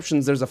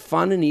subscriptions. There's a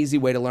fun and easy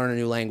way to learn a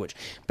new language.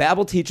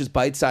 Babbel teaches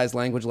bite-sized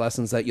language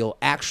lessons that you'll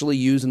actually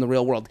use in the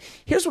real world.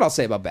 Here's what I'll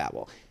say about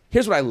Babbel.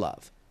 Here's what I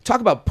love. Talk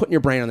about putting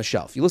your brain on the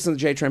shelf. You listen to the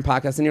J-Train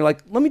podcast and you're like,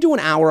 let me do an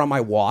hour on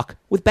my walk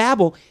with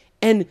Babbel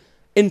and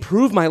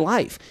improve my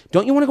life.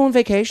 Don't you want to go on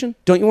vacation?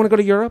 Don't you want to go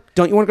to Europe?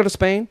 Don't you want to go to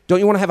Spain? Don't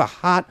you want to have a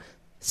hot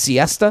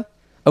siesta?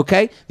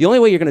 Okay? The only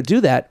way you're going to do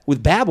that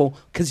with Babbel,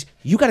 because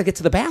you got to get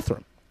to the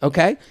bathroom.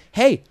 Okay?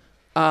 Hey,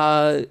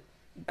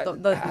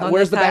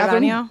 where's the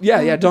bathroom?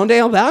 Yeah, donde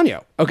el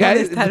baño.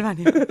 Okay? ¿Dónde está el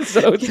baño?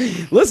 So,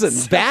 listen,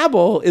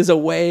 Babbel is a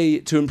way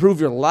to improve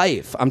your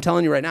life. I'm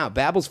telling you right now,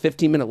 Babbel's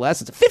 15-minute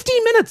lessons.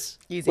 15 minutes!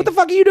 Easy. What the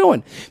fuck are you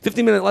doing?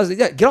 15-minute lessons.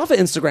 Yeah, get off of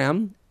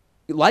Instagram,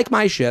 like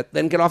my shit,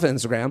 then get off of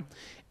Instagram,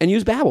 and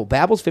use Babbel.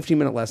 Babbel's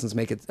 15-minute lessons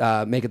make it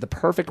the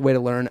perfect way to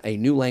learn a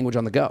new language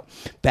on the go.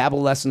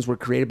 Babbel lessons were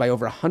created by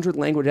over 100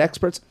 language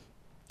experts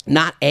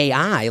not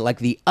AI like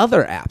the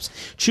other apps.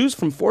 Choose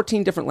from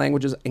 14 different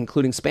languages,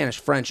 including Spanish,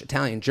 French,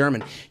 Italian,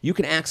 German. You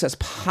can access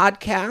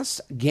podcasts,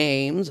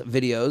 games,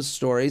 videos,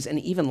 stories, and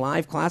even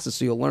live classes,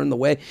 so you'll learn the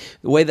way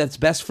that's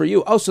best for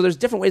you. Oh, so there's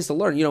different ways to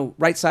learn,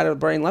 right side of the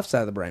brain, left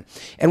side of the brain.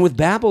 And with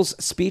Babbel's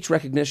speech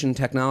recognition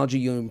technology,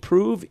 you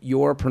improve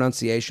your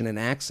pronunciation and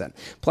accent.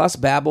 Plus,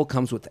 Babbel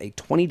comes with a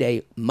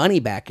 20-day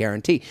money-back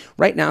guarantee.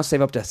 Right now,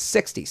 save up to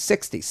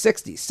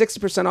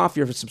 60% off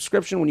your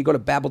subscription when you go to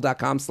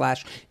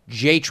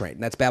babbel.com/JTrain.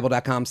 That's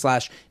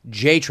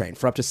babbel.com/JTrain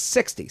for up to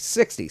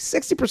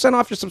 60%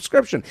 off your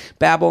subscription.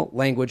 Babbel,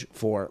 language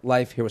for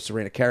life. Here with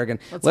Serena Kerrigan.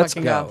 Let's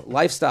go.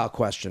 Lifestyle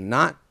question,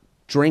 not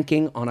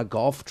drinking on a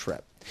golf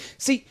trip.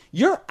 See,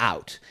 you're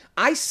out.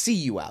 I see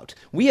you out.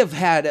 We have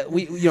had,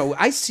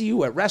 I see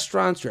you at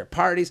restaurants, you're at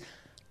parties.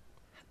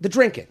 The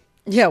drinking.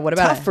 Yeah, what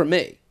about Tough for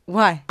me.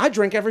 Why? I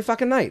drink every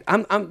fucking night.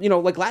 I'm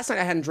like last night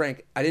I hadn't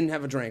drank. I didn't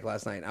have a drink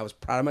last night. I was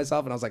proud of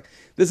myself and I was like,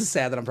 this is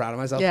sad that I'm proud of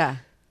myself. Yeah.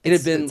 It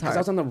had been, because I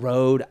was on the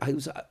road. I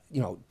was,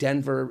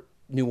 Denver,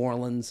 New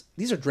Orleans.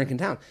 These are drinking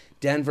towns.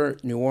 Denver,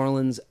 New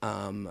Orleans,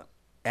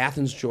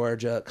 Athens,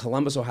 Georgia,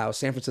 Columbus, Ohio,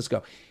 San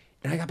Francisco.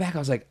 And I got back. I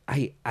was like,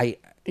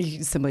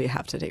 You simply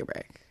have to take a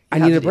break. I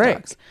need a break.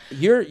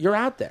 You're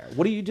out there.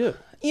 What do you do?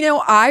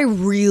 I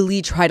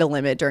really try to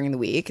limit during the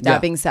week.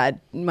 That being said,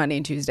 Monday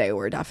and Tuesday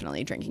were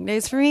definitely drinking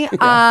days for me.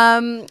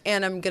 And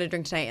I'm going to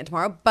drink tonight and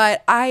tomorrow.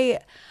 But I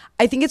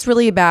think it's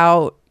really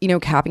about,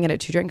 capping it at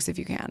 2 drinks if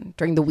you can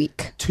during the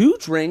week. 2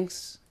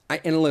 drinks.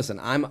 And listen,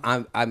 I'm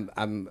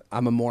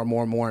a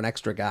more an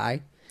extra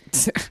guy.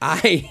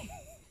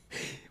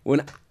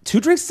 When 2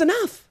 drinks is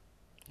enough.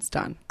 It's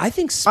done. I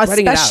think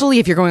spreading it out. Especially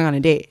if you're going on a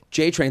date.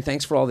 J-Train,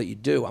 thanks for all that you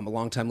do. I'm a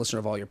longtime listener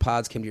of all your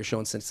pods. Came to your show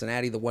in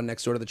Cincinnati, the one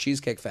next door to the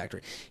Cheesecake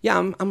Factory. Yeah,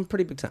 I'm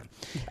pretty big time.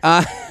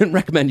 And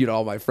recommend you to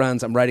all my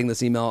friends. I'm writing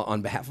this email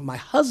on behalf of my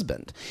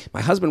husband. My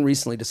husband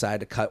recently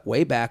decided to cut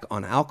way back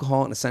on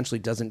alcohol and essentially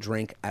doesn't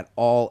drink at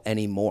all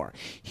anymore.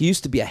 He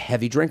used to be a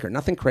heavy drinker.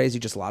 Nothing crazy,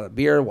 just a lot of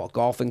beer while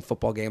golfing,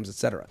 football games,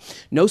 etc.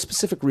 No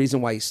specific reason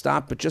why he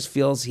stopped, but just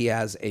feels he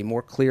has a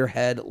more clear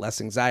head,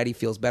 less anxiety,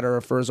 feels better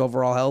for his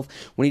overall health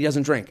when he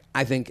doesn't drink.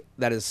 I think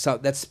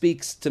that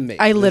speaks to me.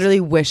 I literally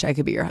wish I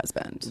could be your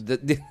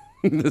husband.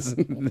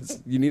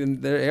 You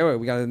need anyway,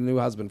 we got a new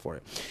husband for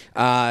you.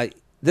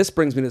 This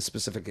brings me to the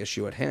specific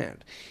issue at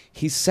hand.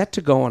 He's set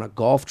to go on a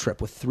golf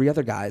trip with 3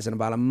 other guys in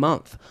about a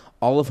month,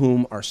 all of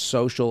whom are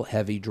social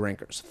heavy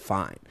drinkers.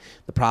 Fine.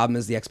 The problem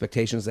is the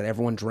expectation is that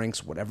everyone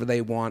drinks whatever they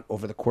want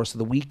over the course of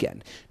the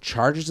weekend,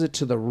 charges it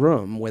to the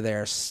room where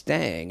they're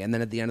staying, and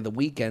then at the end of the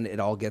weekend, it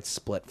all gets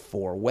split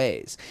 4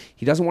 ways.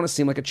 He doesn't want to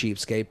seem like a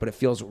cheapskate, but it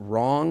feels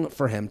wrong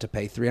for him to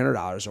pay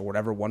 $300 or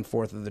whatever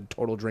 1/4 of the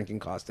total drinking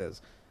cost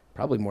is.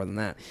 Probably more than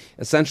that.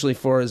 Essentially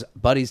for his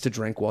buddies to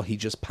drink while he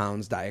just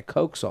pounds Diet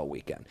Cokes all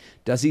weekend.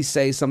 Does he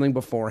say something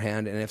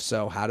beforehand? And if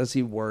so, how does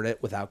he word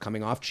it without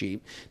coming off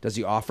cheap? Does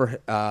he offer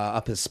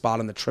up his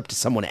spot on the trip to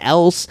someone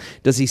else?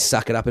 Does he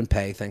suck it up and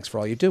pay? Thanks for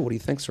all you do. What do you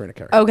think, Serena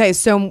Kerrigan? Okay,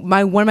 so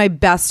one of my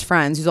best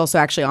friends, who's also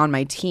actually on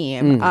my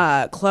team,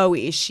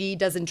 Chloe, she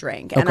doesn't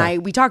drink.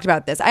 And we talked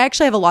about this. I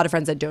actually have a lot of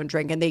friends that don't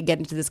drink, and they get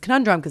into this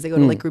conundrum because they go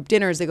to like group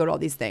dinners, they go to all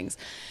these things.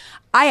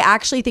 I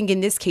actually think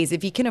in this case,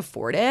 if he can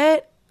afford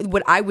it,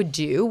 what I would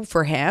do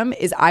for him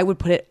is I would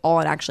put it all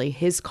on actually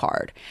his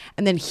card,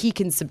 and then he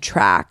can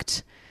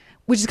subtract,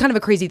 which is kind of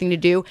a crazy thing to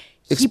do.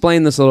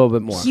 Explain this a little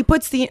bit more. He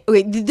puts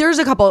there's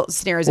a couple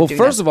scenarios of doing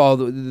first this. of all,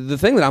 the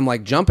thing that I'm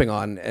like jumping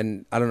on,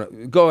 and I don't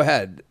know, go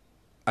ahead.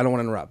 I don't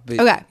want to interrupt. But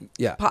okay.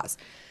 Yeah. Pause.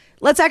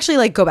 Let's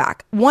actually go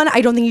back. One,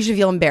 I don't think you should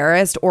feel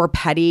embarrassed or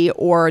petty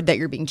or that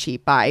you're being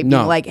cheap by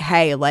being like,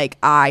 hey, like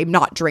I'm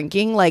not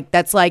drinking. Like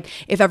that's like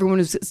if everyone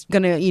was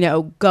gonna,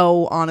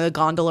 go on a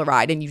gondola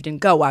ride and you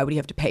didn't go, why would you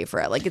have to pay for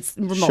it? Like it's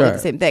remotely the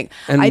same thing.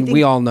 And I think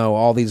we all know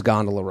all these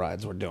gondola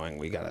rides we're doing.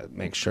 We gotta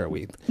make sure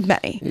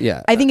many.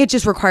 Yeah. I think it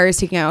just requires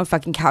taking out a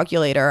fucking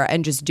calculator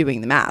and just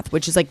doing the math,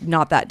 which is like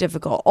not that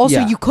difficult.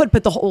 Also, you could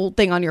put the whole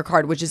thing on your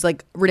card, which is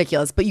like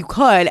ridiculous, but you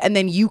could, and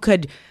then you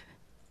could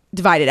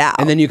divide it out.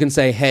 And then you can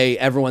say, hey,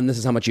 everyone, this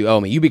is how much you owe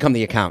me. You become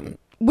the accountant.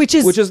 Which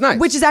is nice.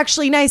 Which is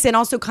actually nice, and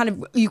also kind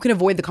of, you can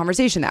avoid the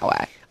conversation that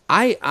way.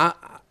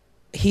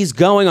 He's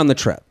going on the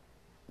trip.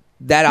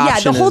 That option.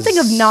 Yeah, the whole thing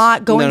of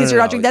not going is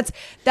your object.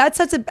 That's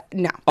a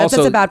bad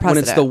precedent. When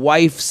it's the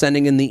wife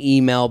sending in the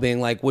email being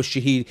like,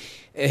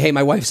 hey,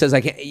 my wife says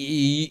I can't.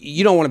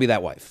 You don't want to be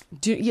that wife.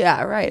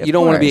 Yeah, right. You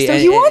don't want to be. So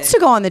he wants to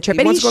go on the trip,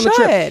 and he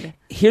should.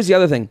 Here's the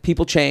other thing: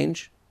 people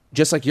change.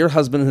 Just like your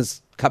husband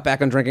has cut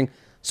back on drinking,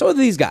 so are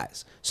these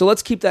guys. So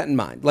let's keep that in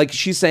mind. Like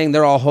she's saying,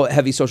 they're all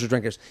heavy social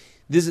drinkers.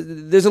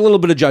 There's a little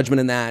bit of judgment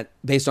in that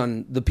based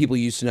on the people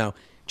you used to know.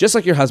 Just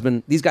like your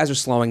husband, these guys are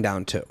slowing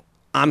down too.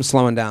 I'm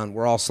slowing down.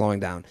 We're all slowing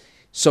down.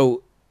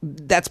 So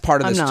that's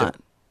part of this too.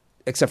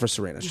 Except for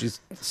Serena. She's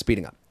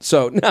speeding up.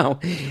 So now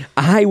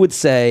I would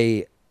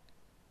say,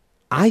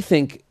 I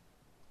think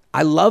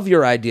I love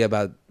your idea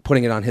about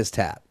putting it on his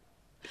tab.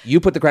 You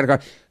put the credit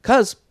card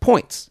because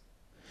points.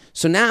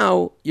 So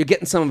now you're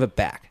getting some of it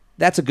back.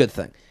 That's a good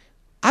thing.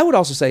 I would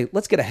also say,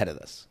 let's get ahead of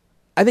this.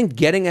 I think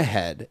getting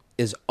ahead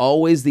is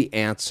always the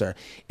answer.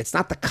 It's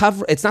not the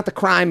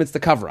crime, it's the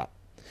cover up.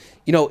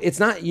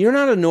 You're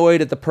not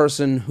annoyed at the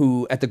person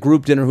who at the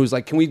group dinner who's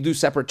like, can we do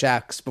separate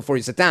checks before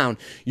you sit down?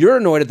 You're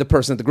annoyed at the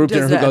person at the group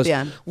dinner who goes,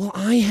 well,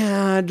 I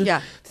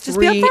had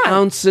 3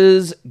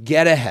 ounces.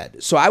 Get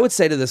ahead. So I would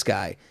say to this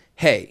guy,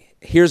 hey,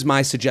 here's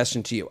my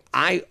suggestion to you.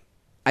 I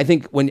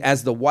think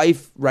as the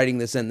wife writing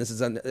this in,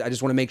 I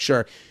just want to make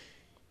sure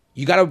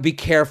you got to be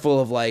careful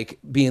of like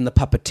being the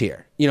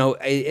puppeteer,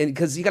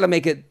 because you got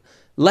to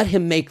let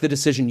him make the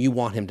decision you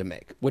want him to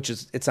make, which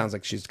is, it sounds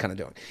like she's kind of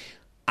doing.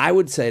 I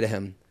would say to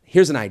him,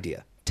 here's an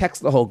idea.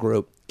 Text the whole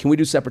group. Can we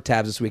do separate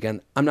tabs this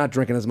weekend? I'm not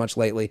drinking as much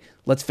lately.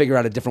 Let's figure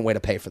out a different way to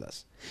pay for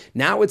this.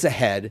 Now it's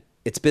ahead.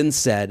 It's been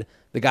said.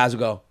 The guys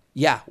will go,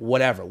 yeah,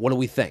 whatever. What do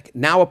we think?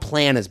 Now a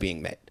plan is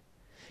being made.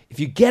 If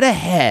you get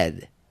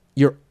ahead,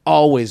 you're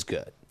always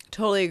good.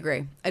 Totally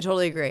agree. I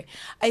totally agree.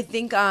 I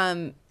think,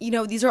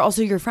 these are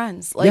also your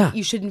friends. Like,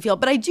 you shouldn't feel,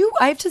 but I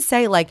have to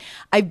say, like,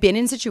 I've been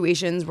in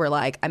situations where,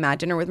 like, I'm at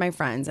dinner with my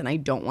friends and I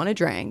don't want to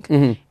drink,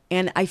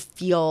 and I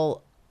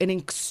feel an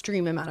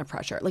extreme amount of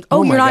pressure. Like,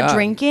 you're not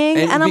drinking?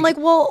 And I'm like,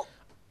 well,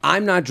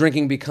 I'm not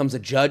drinking becomes a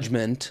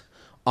judgment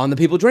on the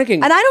people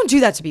drinking. And I don't do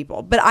that to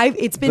people, but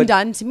it's been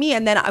done to me.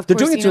 And then, of they're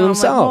course, doing it to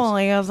themselves.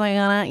 I was like,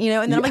 and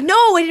then I'm like, no,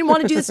 I didn't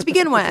want to do this to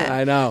begin with.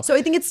 I know. So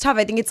I think it's tough.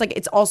 I think it's like,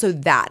 it's also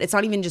that. It's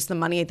not even just the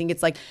money. I think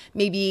it's like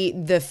maybe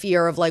the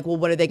fear of like, well,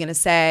 what are they going to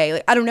say?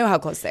 Like, I don't know how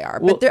close they are,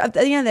 but at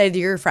the end of the day,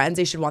 they're your friends.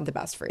 They should want the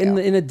best for you.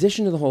 In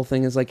addition to the whole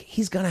thing is like,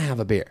 he's going to have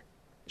a beer.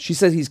 She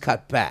says he's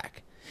cut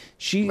back.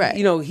 He's going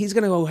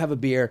to go have a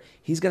beer.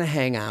 He's going to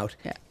hang out.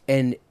 Yeah.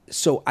 And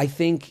so I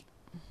think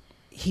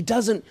he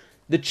doesn't.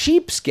 The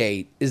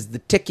cheapskate is the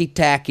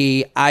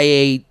ticky-tacky, I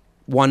ate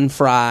 1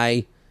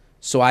 fry,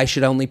 so I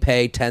should only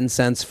pay 10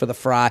 cents for the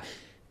fry.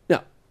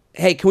 No.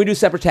 Hey, can we do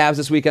separate tabs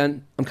this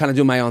weekend? I'm kind of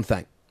doing my own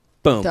thing.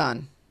 Boom.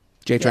 Done.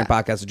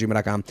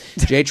 JTrainPodcast@gmail.com.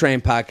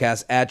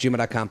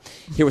 JTrainPodcast@gmail.com.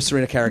 Here with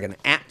Serena Kerrigan.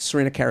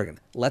 @Serena Kerrigan.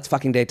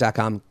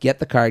 Let'sFuckingDate.com. Get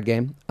the card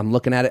game. I'm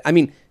looking at it. I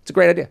mean, it's a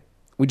great idea.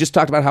 We just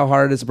talked about how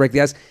hard it is to break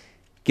the ice.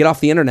 Get off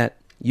the internet.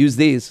 Use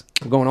these.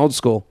 We're going old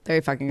school. There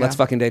you fucking go.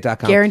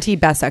 Let'sFuckingDate.com. Guaranteed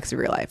best sex of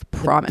your life.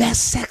 Promise.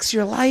 Best sex of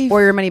your life.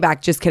 Or your money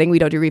back. Just kidding. We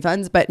don't do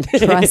refunds. But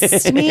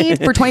trust me,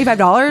 for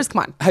 $25,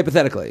 come on.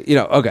 Hypothetically,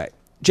 okay.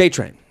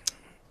 J-Train.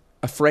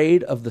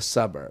 Afraid of the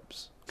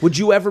suburbs. Would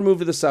you ever move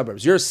to the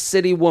suburbs? You're a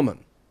city woman.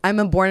 I'm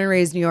a born and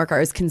raised New Yorker. I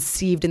was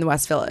conceived in the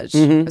West Village.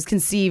 I was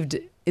conceived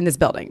in this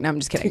building. No, I'm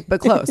just kidding,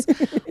 but close.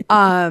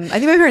 I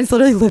think my parents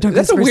literally lived on.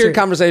 That's a weird Street.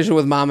 Conversation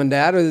with mom and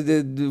dad.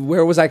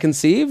 Where was I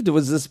conceived?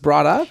 Was this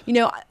brought up?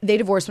 They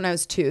divorced when I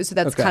was 2, so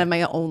that's kind of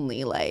my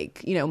only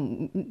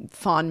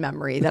fond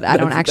memory that I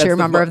don't actually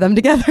remember of them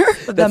together.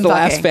 That's the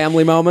last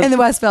family moment in the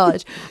West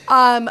Village.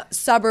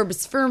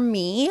 Suburbs for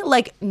me,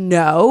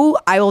 no,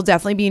 I will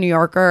definitely be a New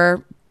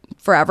Yorker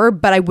forever,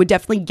 but I would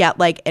definitely get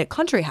like a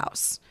country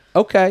house.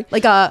 Okay.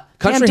 Like a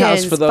country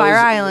Hamptons, house for those. Fire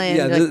Island.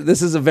 Yeah,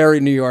 this is a very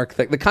New York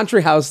thing. The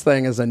country house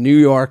thing is a New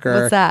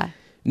Yorker. What's that?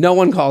 No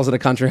one calls it a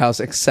country house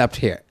except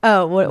here.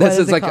 Oh, what is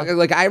it like called?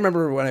 Like I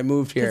remember when I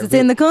moved here. It's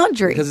in the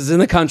country. Because it's in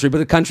the country, but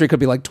the country could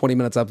be like 20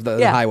 minutes up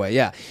the highway.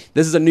 Yeah.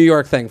 This is a New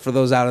York thing for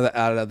those out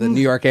of the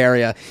New York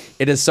area.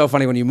 It is so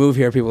funny when you move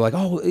here, people are like,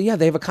 "Oh, yeah,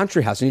 they have a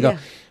country house." And you go,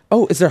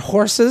 "Oh, is there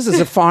horses? Is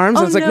it farms?"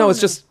 And it's like, "No, it's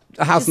just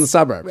a house in the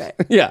suburbs." Right.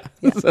 Yeah.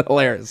 It's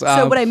hilarious.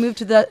 So would I move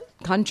to the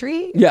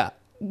country? Yeah.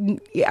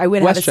 I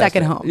would have a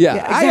second home. Yeah,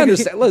 exactly. I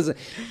understand. Listen,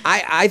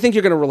 I think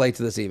you're going to relate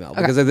to this email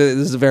because this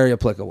is very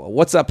applicable.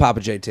 What's up, Papa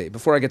JT?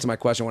 Before I get to my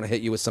question, I want to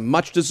hit you with some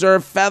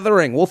much-deserved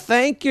feathering. Well,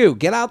 thank you.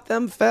 Get out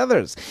them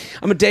feathers.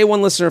 I'm a day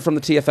one listener from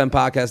the TFM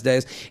podcast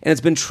days, and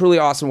it's been truly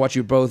awesome to watch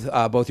you both your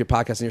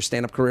podcast and your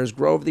stand-up careers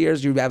grow over the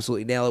years. You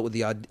absolutely nail it with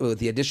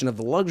the addition of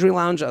the Luxury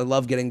Lounge. I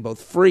love getting both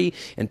free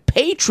and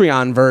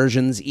Patreon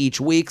versions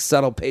each week.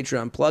 Subtle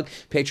Patreon plug.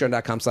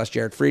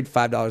 Patreon.com/Jared Freid.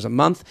 $5 a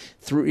month.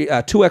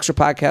 2 extra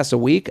podcasts a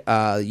week.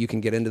 You can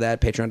get into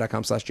that,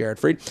 patreon.com/Jared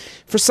Freid.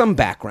 For some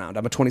background,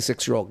 I'm a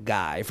 26-year-old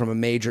guy from a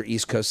major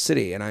East Coast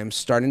city, and I'm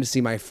starting to see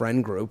my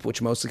friend group,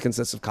 which mostly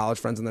consists of college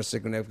friends and their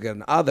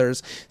significant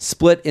others,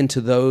 split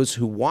into those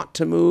who want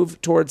to move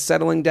towards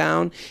settling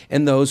down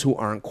and those who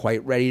aren't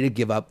quite ready to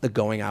give up the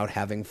going out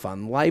having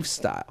fun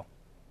lifestyle.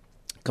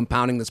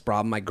 Compounding this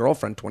problem, my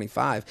girlfriend,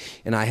 25,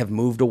 and I have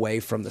moved away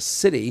from the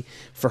city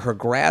for her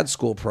grad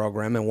school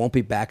program and won't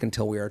be back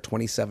until we are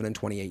 27 and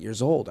 28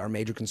 years old. Our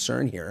major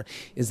concern here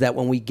is that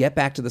when we get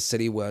back to the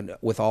city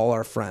with all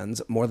our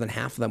friends, more than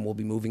half of them will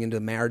be moving into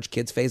the marriage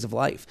kids phase of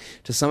life.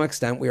 To some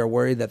extent, we are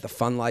worried that the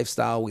fun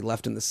lifestyle we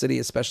left in the city,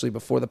 especially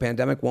before the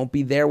pandemic, won't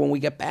be there when we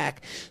get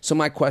back. So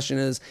my question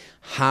is,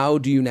 how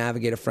do you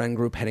navigate a friend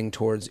group heading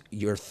towards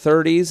your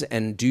 30s?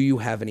 And do you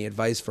have any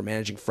advice for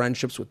managing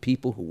friendships with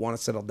people who want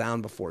to settle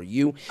down before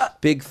you?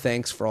 Big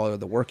thanks for all of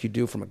the work you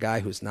do from a guy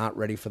who's not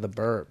ready for the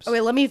burbs.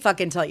 Okay, let me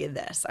fucking tell you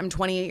this. I'm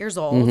 28 years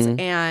old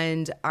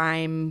and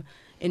I'm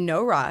in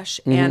no rush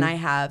and I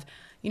have,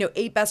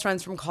 8 best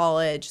friends from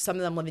college. Some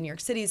of them live in New York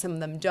City, some of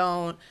them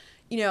don't.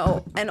 you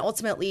know, and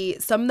ultimately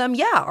some of them,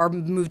 are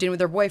moved in with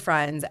their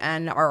boyfriends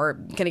and are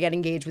going to get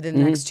engaged within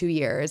the next 2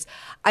 years.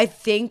 I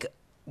think,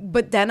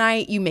 but then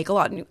I made a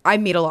lot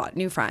of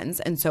new friends,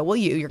 and so will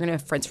you. You're going to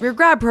have friends from your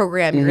grad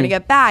program. You're going to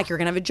get back. You're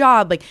going to have a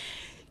job. Like,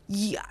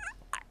 yeah,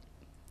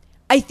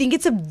 I think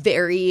it's a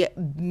very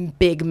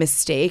big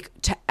mistake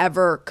to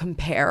ever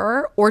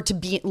compare or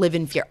to live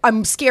in fear.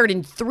 I'm scared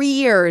in 3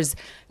 years.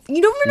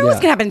 You don't even know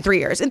what's going to happen in 3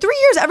 years. In 3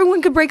 years,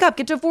 everyone could break up,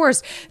 get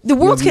divorced. The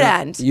world could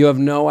end. You have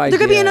no idea.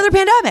 There could be another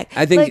pandemic.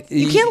 I think like,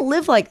 you can't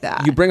live like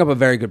that. You bring up a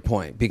very good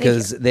point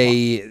because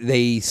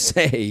they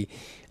say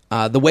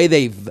the way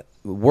they've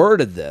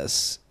worded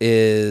this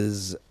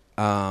is,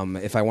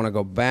 if I want to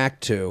go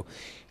back to,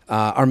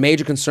 our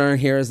major concern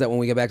here is that when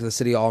we get back to the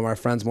city, all of our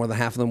friends, more than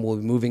half of them, will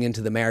be moving into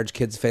the marriage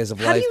kids phase of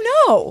life. How do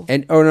you know?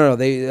 And no,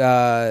 they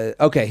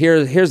okay.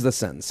 Here's the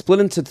sentence.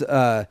 Split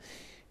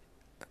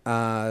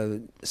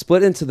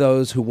into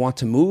those who want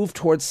to move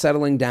towards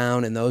settling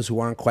down and those who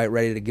aren't quite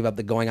ready to give up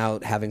the going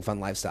out, having fun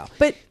lifestyle.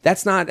 But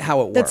that's not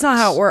how it works. That's not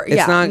how it works.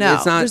 It's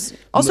not.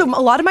 Also,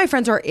 a lot of my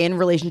friends are in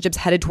relationships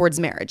headed towards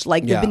marriage.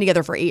 Like they've been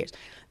together for 8 years.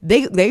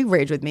 They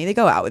rage with me. They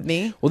go out with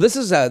me. Well, this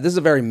is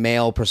a very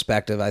male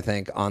perspective, I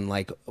think, on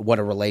like what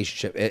a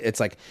relationship. It's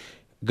like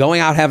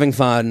going out, having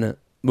fun,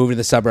 moving to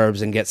the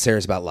suburbs, and get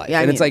serious about life.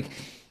 Yeah, it's like,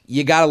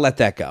 you got to let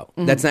that go.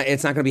 It's not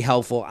going to be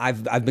helpful.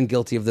 I've been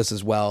guilty of this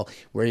as well,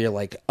 where you're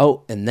like,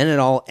 oh, and then it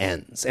all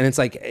ends. And it's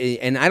like,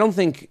 and I don't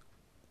think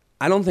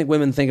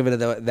women think of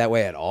it that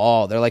way at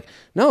all. They're like,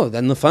 no,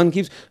 then the fun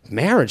keeps,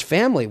 marriage,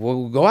 family,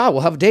 we'll go out,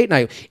 we'll have a date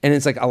night. And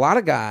it's like a lot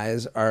of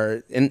guys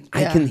are, and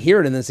I can hear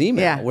it in this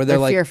email where they're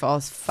like fearful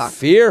as fuck.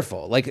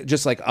 Fearful. Like,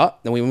 just like, oh,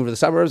 then we move to the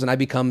suburbs and I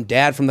become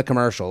dad from the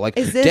commercial. Like,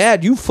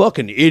 Dad, you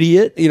fucking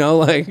idiot. You know,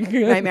 like.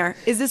 Nightmare.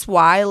 Is this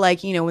why,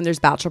 like, you know, when there's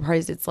bachelor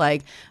parties, it's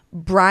like,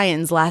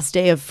 Brian's last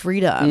day of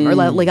freedom or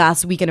like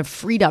last weekend of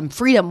freedom.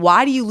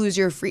 Why do you lose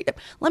your freedom?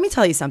 Let me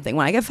tell you something.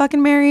 When I get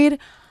fucking married,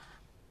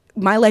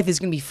 my life is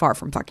going to be far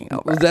from fucking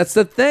over. That's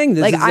the thing.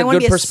 This is I want to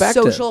be a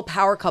perspective. social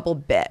power couple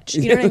bitch.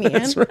 You know what I mean?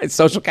 That's right.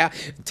 Social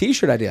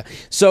t-shirt idea.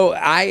 So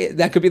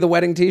that could be the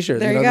wedding t-shirt.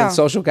 There you go. The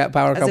social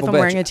power As couple if I'm bitch.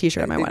 wearing a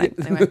t-shirt at my wedding.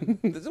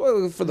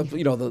 Anyway. For the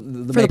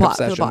the makeup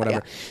session,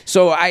 whatever.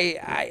 So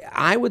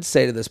I would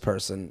say to this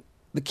person,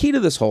 the key to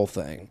this whole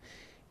thing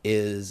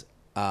is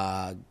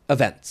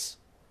events.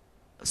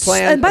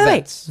 Planned and by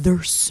events. the way,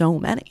 there's so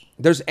many.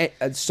 There's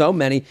so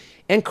many,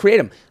 and create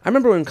them. I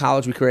remember in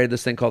college we created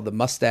this thing called the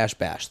Mustache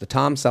Bash, the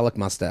Tom Selleck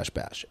Mustache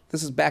Bash.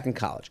 This is back in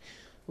college.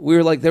 They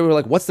were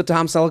like, what's the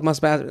Tom Selleck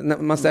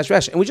Mustache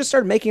Bash? And we just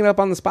started making it up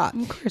on the spot.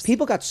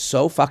 People got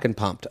so fucking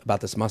pumped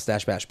about this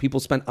Mustache Bash. People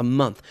spent a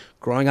month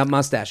growing up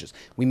mustaches.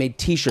 We made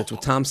T-shirts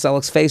with Tom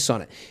Selleck's face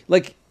on it.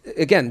 Like,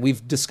 again,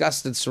 we've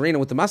discussed Serena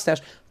with the mustache,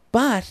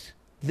 but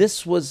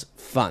this was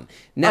fun.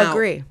 Now,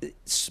 agree.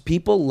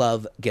 People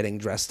love getting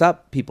dressed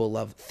up. People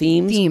love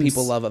themes.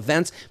 People love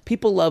events.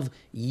 People love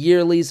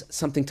yearlies,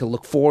 something to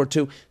look forward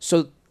to.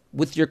 So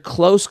with your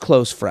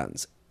close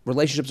friends,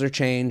 relationships are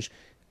changed.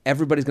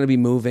 Everybody's going to be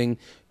moving.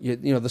 You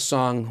know, the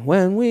song,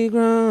 When We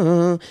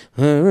Grow,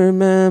 I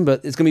Remember,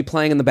 it's going to be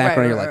playing in the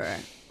background.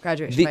 Right.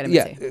 Graduation,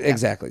 vitamin C.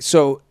 Exactly.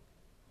 So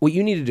what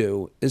you need to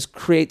do is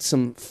create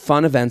some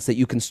fun events that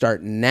you can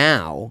start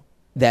now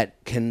that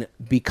can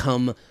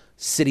become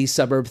city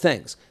suburb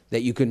things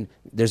that you can.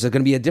 There's going to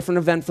be a different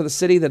event for the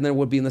city than there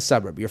would be in the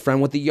suburb. Your friend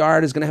with the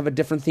yard is going to have a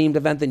different themed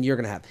event than you're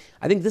going to have.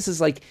 I think this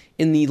is like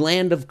in the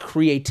land of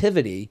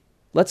creativity.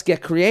 Let's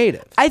get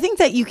creative. I think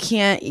that you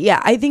can't. Yeah,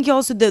 I think you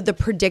also the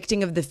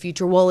predicting of the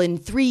future. Well, in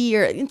 3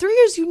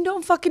 years, you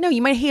don't fucking know.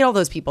 You might hate all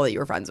those people that you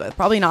were friends with.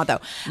 Probably not though.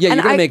 Yeah,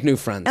 you're gonna make new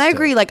friends. And I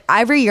agree. Like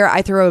every year,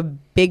 I throw a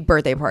big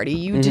birthday party.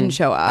 You didn't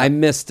show up. I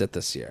missed it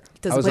this year.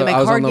 Doesn't play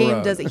my card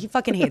game. Does it? He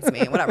fucking hates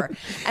me. Whatever.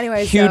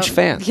 Anyway, huge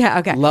fan. Yeah.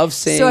 Okay. Love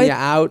seeing you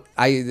out.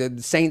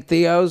 St.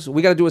 Theo's.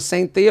 We got to do a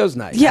St. Theo's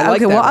night. Yeah.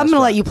 Okay. Well, I'm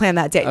gonna let you plan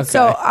that date. Okay.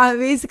 So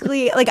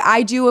basically, like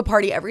I do a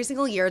party every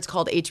single year. It's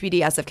called HBD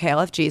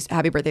SFK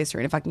Happy birthday,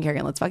 Serena fucking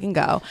Kerrigan. Let's fucking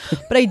go.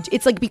 But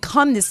it's like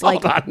become this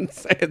like. Hold on.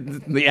 Say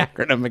the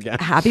acronym again.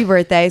 Happy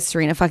birthday,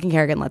 Serena fucking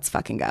Kerrigan. Let's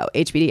fucking go.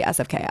 HBD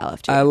SFK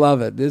LFG. I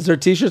love it. Is there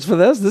T-shirts for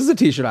this? This is a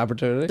T-shirt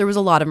opportunity. There was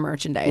a lot of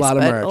merchandise.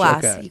 But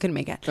alas, you couldn't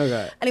make it.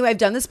 Okay. Anyway, I've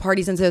done this party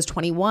since I was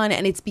 21,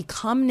 and it's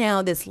become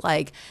now this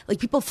like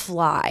people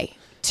fly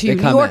to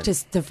New York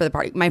for the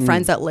party. My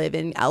friends that live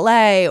in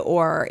LA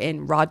or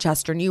in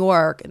Rochester, New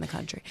York, in the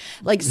country,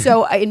 like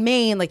so in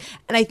Maine, like,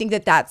 and I think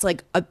that that's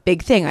like a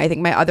big thing. I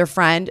think my other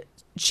friend,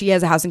 she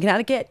has a house in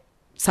Connecticut,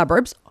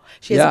 suburbs.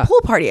 She has a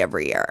pool party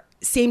every year.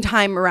 Same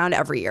time around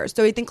every year.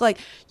 So I think like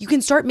you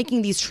can start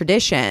making these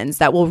traditions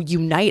that will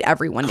unite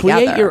everyone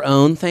together. Create your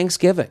own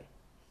Thanksgiving.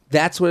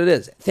 That's what it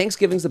is.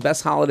 Thanksgiving's the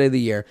best holiday of the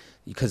year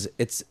because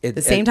it's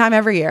the same time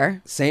every year.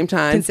 Same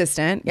time.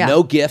 Consistent. Yeah.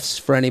 No gifts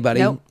for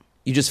anybody. Nope.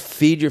 You just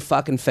feed your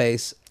fucking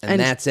face and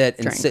that's it.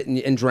 And drink. Sit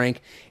and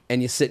drink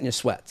and you sit in your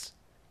sweats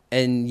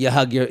and you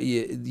hug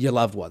your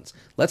loved ones.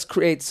 Let's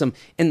create some.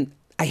 And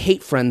I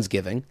hate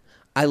Friendsgiving.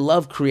 I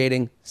love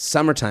creating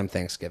summertime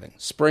Thanksgiving,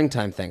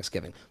 springtime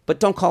Thanksgiving. But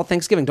don't call it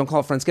Thanksgiving. Don't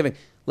call it Friendsgiving.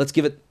 Let's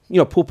give it,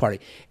 pool party.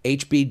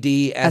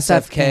 HBD,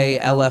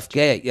 SFK,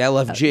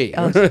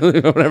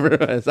 LFG, whatever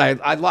it is. I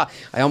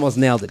almost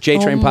nailed it.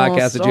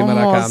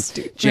 JTrainPodcast@gmail.com.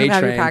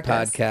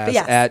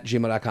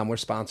 JTrainPodcast@gmail.com. We're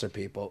sponsored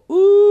people.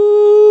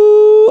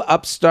 Ooh,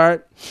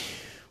 Upstart.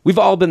 We've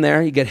all been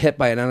there. You get hit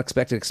by an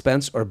unexpected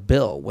expense or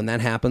bill. When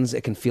that happens,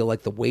 it can feel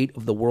like the weight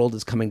of the world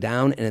is coming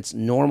down, and it's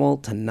normal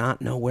to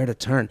not know where to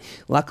turn.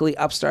 Luckily,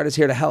 Upstart is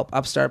here to help.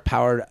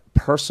 Upstart-powered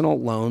personal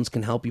loans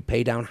can help you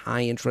pay down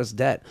high-interest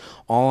debt,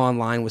 all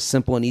online with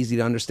simple and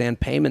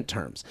easy-to-understand payment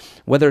terms.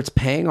 Whether it's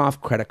paying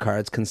off credit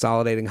cards,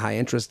 consolidating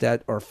high-interest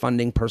debt, or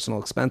funding personal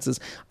expenses,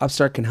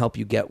 Upstart can help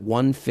you get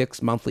one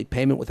fixed monthly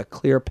payment with a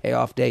clear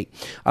payoff date.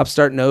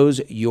 Upstart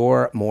knows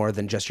you're more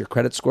than just your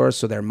credit score,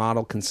 so their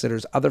model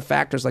considers other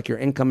factors like your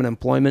income and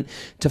employment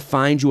to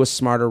find you a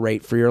smarter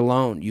rate for your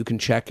loan. You can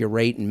check your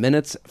rate in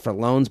minutes for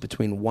loans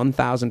between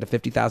 $1,000 to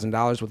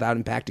 $50,000 without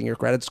impacting your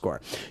credit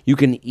score. You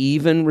can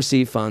even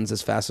receive funds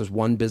as fast as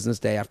one business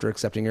day after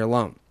accepting your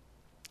loan.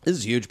 This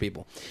is huge,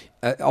 people.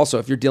 Also,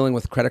 if you're dealing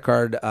with credit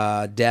card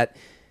debt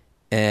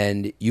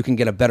and you can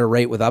get a better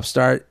rate with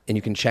Upstart and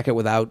you can check it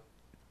without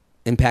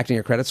impacting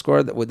your credit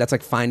score, that's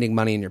like finding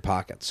money in your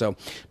pocket. So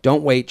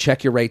don't wait.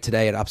 Check your rate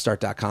today at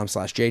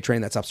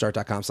upstart.com/JTrain. That's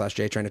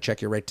upstart.com/JTrain to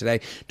check your rate today.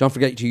 Don't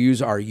forget to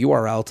use our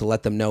URL to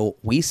let them know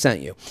we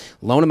sent you.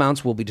 Loan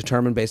amounts will be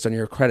determined based on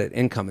your credit,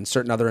 income, and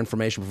certain other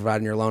information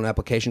provided in your loan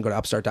application. Go to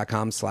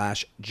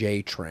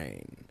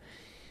upstart.com/JTrain.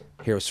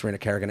 Here with Serena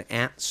Kerrigan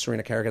at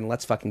Serena Kerrigan.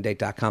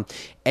 Let'sFuckingDate.com.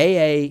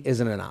 AA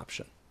isn't an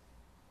option.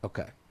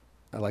 Okay.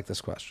 I like this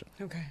question.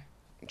 Okay.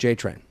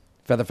 JTrain.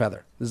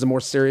 Feather. This is a more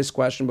serious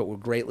question, but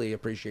would greatly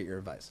appreciate your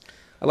advice.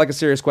 I like a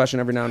serious question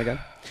every now and again.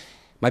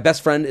 My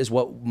best friend is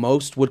what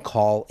most would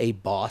call a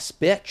boss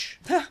bitch.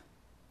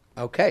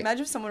 Okay.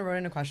 Imagine if someone wrote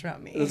in a question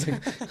about me. It's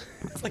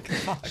like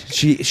fuck.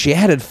 She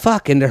added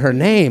fuck into her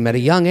name at a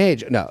young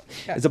age. No,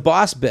 it's a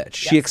boss bitch. Yes.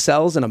 She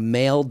excels in a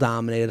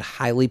male-dominated,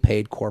 highly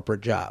paid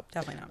corporate job.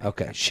 Definitely not.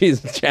 Okay. She's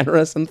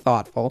generous and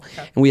thoughtful,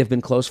 and we have been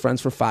close friends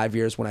for 5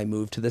 years when I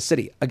moved to the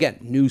city. Again,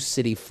 new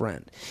city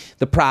friend.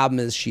 The problem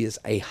is she is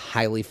a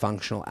highly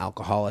functional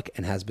alcoholic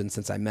and has been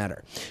since I met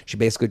her. She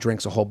basically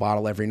drinks a whole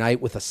bottle every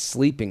night with a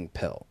sleeping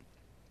pill.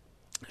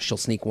 She'll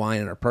sneak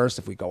wine in her purse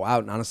if we go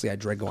out, and honestly, I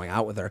dread going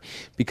out with her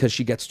because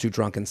she gets too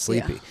drunk and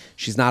sleepy. Yeah.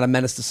 She's not a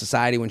menace to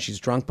society when she's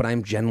drunk, but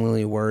I'm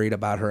genuinely worried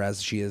about her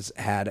as she has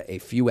had a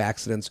few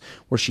accidents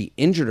where she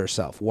injured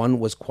herself.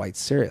 One was quite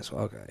serious.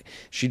 Okay.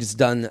 She's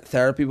done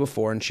therapy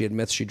before, and she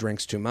admits she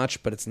drinks too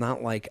much, but it's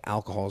not like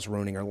alcohol is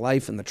ruining her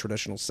life in the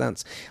traditional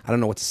sense. I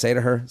don't know what to say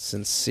to her.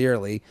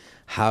 Sincerely,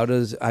 how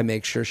does I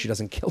make sure she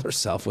doesn't kill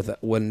herself with it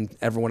when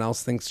everyone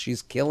else thinks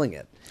she's killing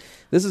it?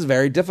 This is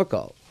very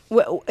difficult.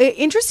 Well,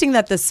 interesting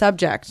that the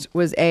subject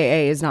was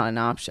AA is not an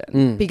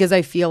option because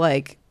I feel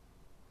like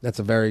that's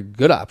a very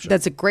good option.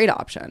 That's a great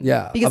option.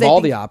 Yeah, because of all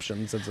the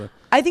options,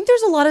 I think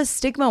there's a lot of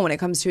stigma when it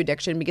comes to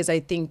addiction because I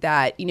think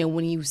that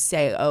when you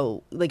say,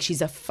 oh, like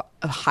she's a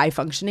high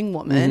functioning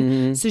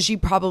woman, so she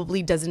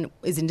probably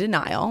is in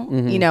denial,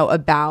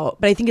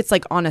 about. But I think it's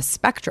like on a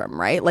spectrum,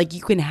 right? Like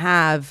you can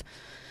have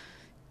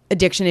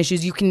addiction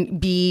issues, you can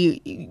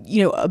be,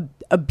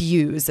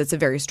 abused. That's a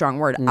very strong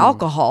word.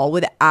 Alcohol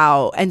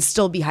without and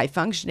still be high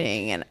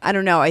functioning. And I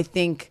don't know. I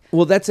think.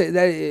 Well,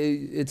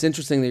 it's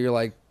interesting that you're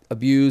like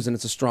abused, and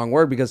it's a strong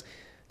word because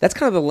that's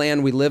kind of the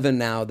land we live in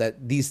now.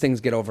 That these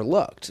things get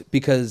overlooked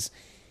because,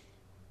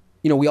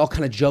 we all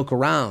kind of joke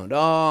around.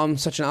 Oh, I'm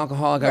such an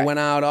alcoholic. Right. I went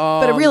out.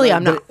 Oh, but really,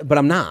 I'm not. But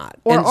I'm not.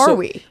 Or are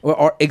we?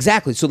 Or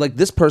exactly. So like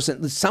this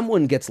person,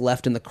 someone gets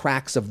left in the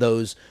cracks of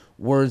those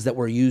words that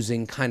we're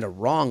using kind of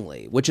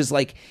wrongly, which is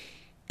like.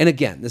 And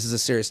again, this is a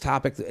serious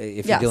topic.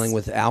 If you're dealing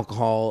with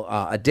alcohol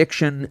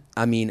addiction,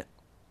 I mean,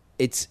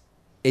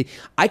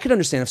 I could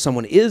understand if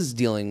someone is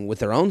dealing with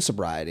their own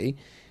sobriety,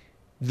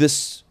 the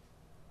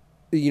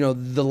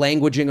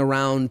languaging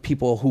around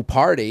people who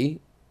party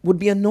would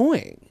be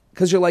annoying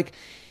because you're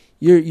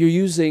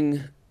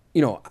using,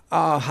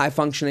 high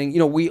functioning.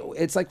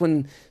 It's like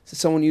when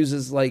someone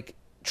uses like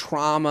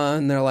trauma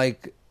and they're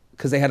like,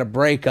 because they had a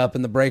breakup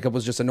and the breakup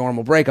was just a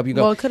normal breakup. You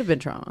go, well, it could have been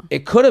trauma.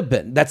 It could have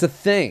been. That's a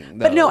thing.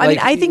 Though. But no, I mean,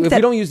 I think if that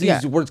we don't use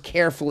these words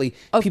carefully,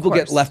 people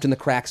course. get left in the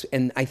cracks.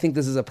 And I think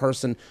this is a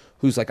person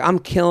who's like, I'm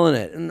killing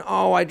it. And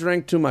I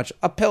drank too much.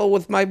 A pill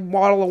with my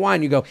bottle of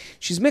wine. You go,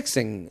 she's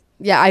mixing.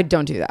 Yeah, I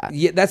don't do that.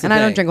 Yeah, that's the and thing.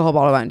 I don't drink a whole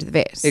bottle of wine to the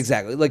face.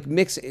 Exactly. Like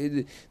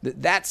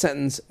that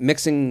sentence,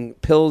 mixing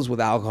pills with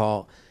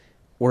alcohol.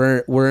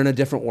 We're in a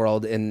different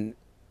world,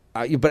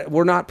 but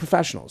we're not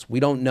professionals.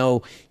 We don't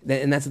know,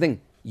 and that's the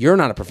thing. You're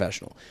not a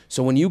professional.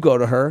 So when you go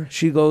to her,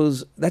 she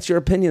goes, that's your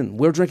opinion.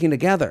 We're drinking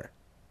together.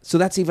 So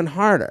that's even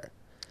harder.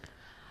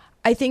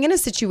 I think in a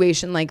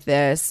situation like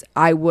this,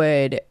 I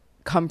would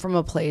come from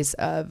a place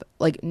of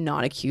like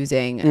not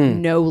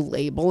accusing, no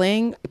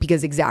labeling,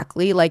 because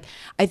exactly like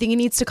I think it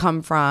needs to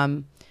come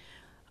from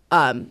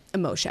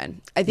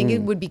emotion. I think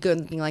it would be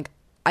good being like,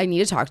 I need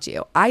to talk to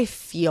you. I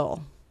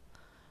feel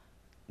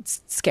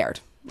scared.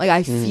 Like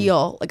I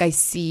feel, like I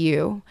see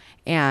you,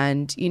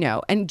 and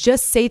and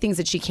just say things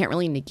that she can't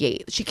really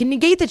negate. She can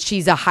negate that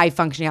she's a high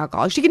functioning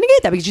alcoholic. She can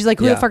negate that because she's like,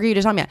 who the fuck are you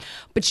to tell me that?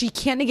 But she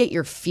can't negate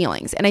your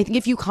feelings. And I think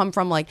if you come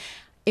from like,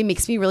 it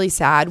makes me really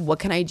sad. What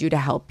can I do to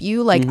help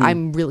you? Like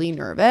I'm really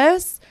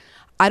nervous.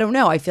 I don't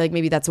know. I feel like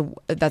maybe that's a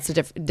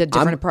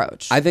different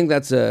approach. I think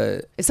that's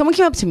if someone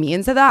came up to me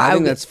and said that, I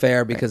think that's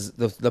fair because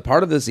the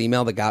part of this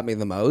email that got me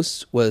the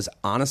most was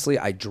honestly,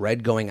 I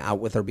dread going out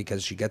with her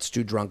because she gets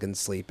too drunk and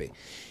sleepy.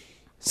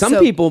 Some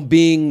people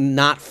being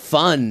not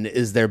fun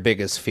is their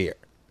biggest fear.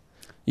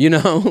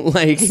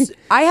 Like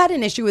I had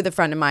an issue with a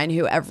friend of mine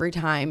who every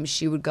time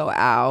she would go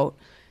out,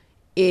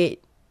 she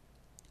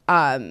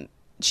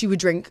would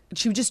drink,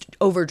 she would just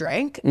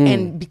overdrink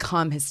and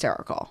become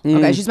hysterical.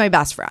 Okay. She's my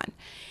best friend.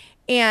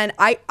 And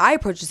I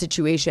approached the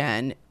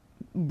situation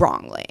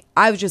wrongly.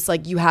 I was just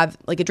like, you have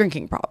like a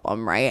drinking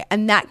problem, right?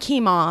 And that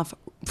came off,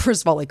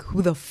 first of all, like,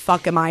 who the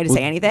fuck am I to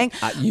say anything?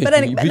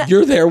 But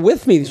you're there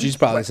with me, she's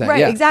probably saying.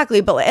 Right, yeah. exactly.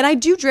 And I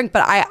do drink,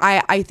 but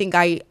I think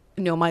I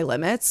know my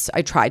limits.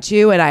 I try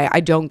to, and I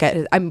don't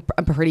get, I'm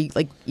pretty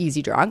like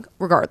easy drunk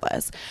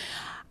regardless.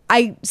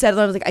 I said,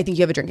 I was like, I think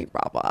you have a drinking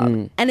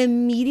problem. And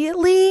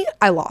immediately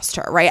I lost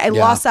her, right? I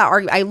lost that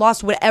argument. I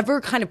lost whatever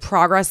kind of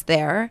progress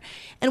there.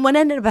 And what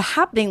ended up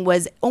happening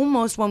was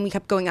almost when we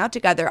kept going out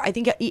together, I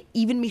think it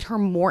even made her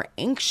more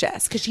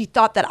anxious because she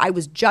thought that I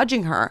was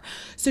judging her.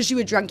 So she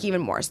would drink even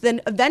more. So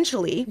then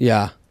eventually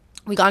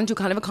we got into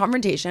kind of a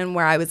confrontation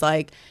where I was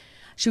like,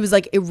 she was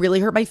like, it really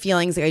hurt my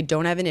feelings. Like, I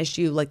don't have an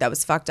issue. Like, that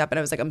was fucked up. And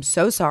I was like, I'm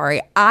so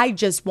sorry. I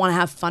just want to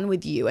have fun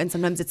with you. And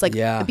sometimes it's like,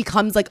 it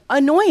becomes like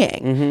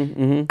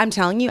annoying. I'm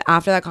telling you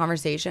after that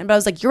conversation. But I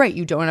was like, you're right.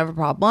 You don't have a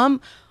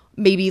problem.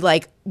 Maybe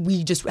like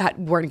we just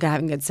weren't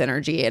having good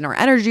synergy in our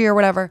energy or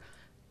whatever.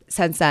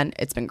 Since then,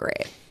 it's been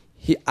great.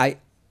 I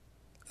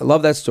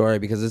love that story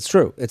because it's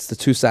true. It's the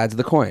two sides of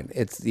the coin.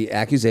 It's the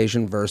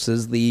accusation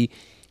versus the,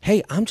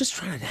 hey, I'm just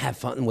trying to have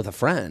fun with a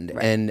friend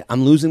and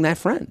I'm losing that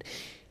friend.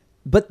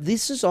 But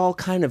this is all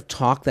kind of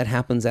talk that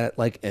happens at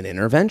like an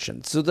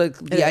intervention. So the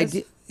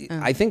idea,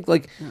 I think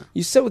like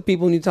you sit with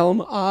people and you tell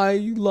them,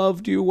 I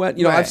loved you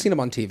when, I've seen them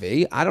on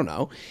TV. I don't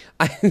know.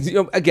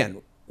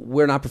 Again,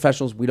 we're not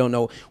professionals. We don't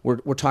know.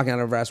 We're talking out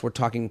of our ass. We're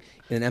talking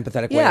in an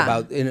empathetic way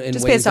about in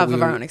just ways based off of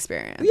our own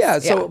experience. Yeah.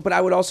 So, but I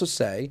would also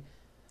say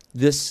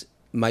this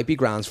might be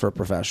grounds for a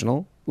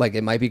professional. Like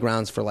it might be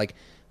grounds for like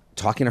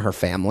talking to her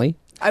family.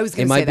 I was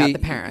going to say that, the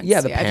parents. Yeah,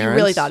 the parents. If you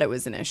really thought it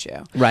was an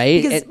issue.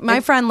 Right. Because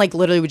my friend like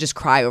literally would just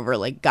cry over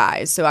like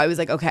guys. So I was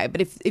like, okay.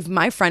 But if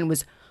my friend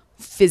was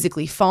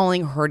physically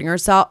falling, hurting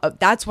herself,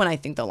 that's when I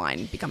think the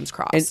line becomes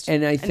crossed.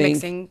 And I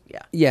think. Mixing,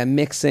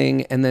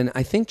 mixing. And then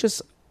I think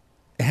just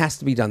it has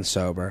to be done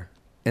sober.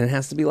 And it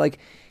has to be like,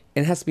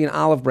 it has to be an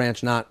olive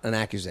branch, not an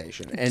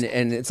accusation.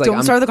 And it's like.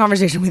 Don't start the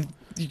conversation with,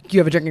 you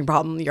have a drinking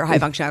problem, you're a high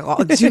functioning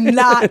alcoholic. Do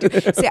not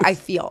say I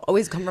feel.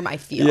 Always come from I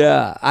feel.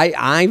 Yeah.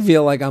 I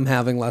feel like I'm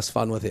having less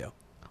fun with you.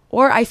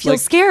 Or I feel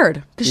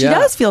scared. Because she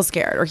does feel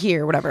scared. Or he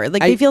or whatever.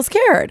 Like they feel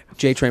scared.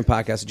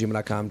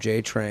 JTrainPodcast@gmail.com.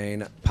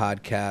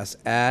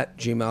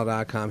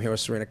 JTrainPodcast@gmail.com. Here with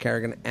Serena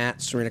Kerrigan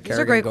 @Serena Kerrigan. Those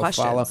are great Go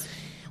questions. follow.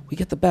 We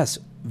get the best.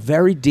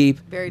 Very deep.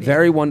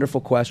 Very wonderful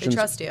questions. They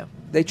trust you.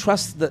 They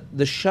trust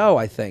the show,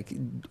 I think.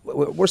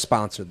 We're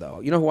sponsored,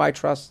 though. You know who I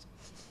trust?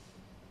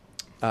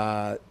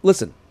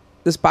 Listen,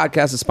 this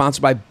podcast is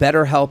sponsored by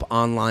BetterHelp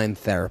Online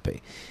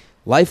Therapy.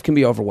 Life can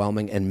be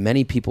overwhelming, and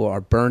many people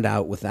are burned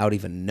out without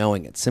even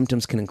knowing it.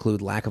 Symptoms can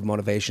include lack of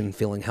motivation,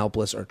 feeling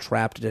helpless, or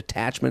trapped,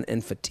 detachment,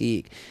 and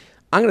fatigue.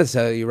 I'm going to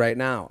tell you right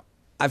now,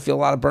 I feel a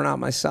lot of burnout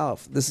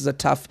myself. This is a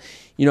tough,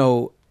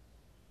 I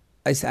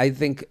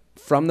think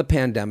from the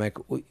pandemic,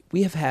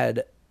 we have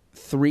had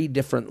 3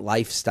 different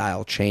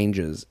lifestyle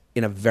changes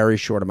in a very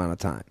short amount of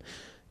time.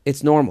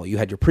 It's normal. You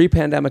had your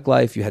pre-pandemic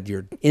life, you had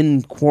your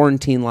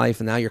in-quarantine life,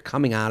 and now you're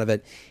coming out of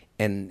it,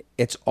 and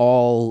it's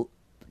all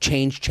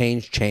change,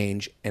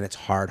 and it's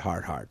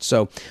hard.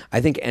 So I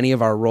think any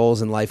of our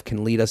roles in life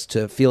can lead us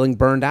to feeling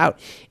burned out.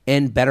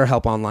 And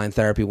BetterHelp Online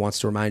Therapy wants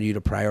to remind you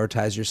to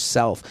prioritize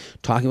yourself.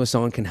 Talking with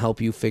someone can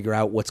help you figure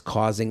out what's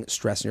causing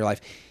stress in your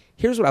life.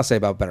 Here's what I'll say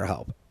about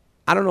BetterHelp.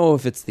 I don't know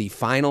if it's the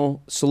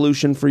final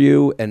solution for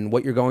you and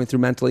what you're going through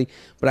mentally,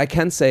 but I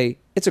can say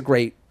it's a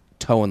great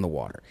toe in the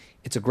water.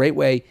 It's a great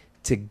way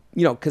to,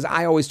 because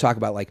I always talk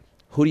about like,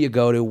 who do you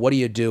go to? What do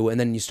you do? And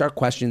then you start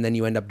questioning, then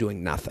you end up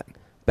doing nothing.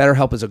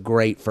 BetterHelp is a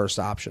great first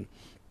option.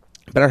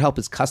 BetterHelp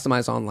is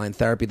customized online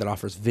therapy that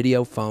offers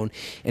video, phone,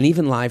 and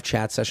even live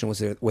chat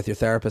sessions with your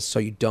therapist, so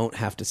you don't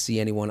have to see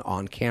anyone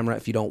on camera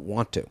if you don't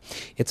want to.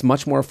 It's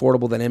much more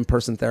affordable than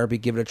in-person therapy.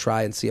 Give it a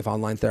try and see if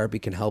online therapy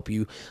can help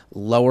you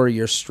lower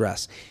your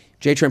stress.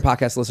 JTrain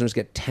Podcast listeners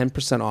get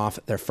 10% off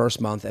their first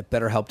month at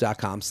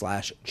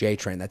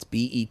betterhelp.com/JTrain. That's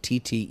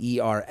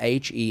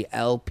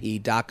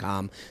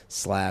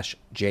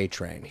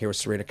BetterHelp.com/JTrain. Here with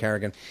Serena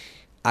Kerrigan.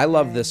 I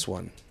love this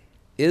one.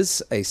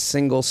 Is a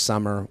single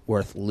summer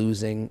worth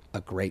losing a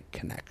great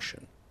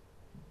connection?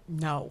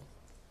 No.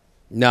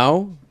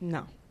 No?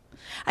 No.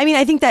 I mean,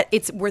 I think that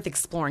it's worth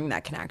exploring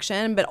that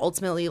connection, but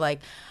ultimately, like,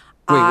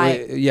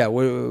 Wait,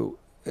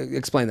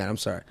 Explain that. I'm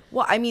sorry.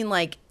 Well, I mean,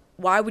 like,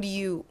 why would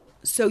you?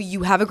 So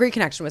you have a great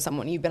connection with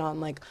someone. You've been on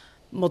like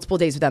multiple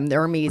dates with them.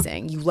 They're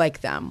amazing. You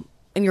like them,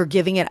 and you're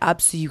giving it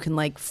up so you can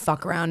like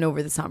fuck around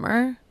over the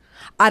summer.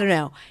 I don't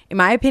know. In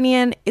my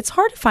opinion, it's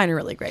hard to find a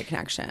really great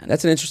connection.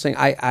 That's an interesting.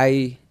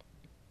 I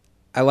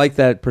like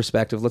that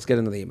perspective. Let's get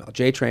into the email.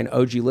 JTrain,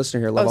 OG listener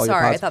here. Love all your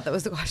sorry. pods. I thought that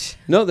was the question.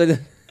 No, I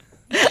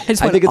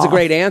think it's a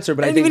great answer,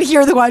 but I didn't even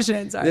hear the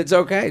question. Sorry. It's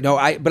okay. No,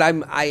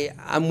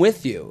 I'm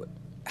with you.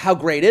 How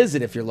great is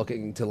it if you're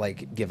looking to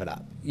like give it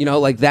up? You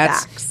know, like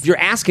that's Facts. if you're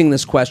asking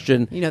this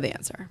question. You know the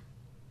answer.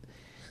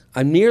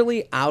 I'm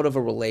nearly out of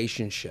a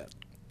relationship.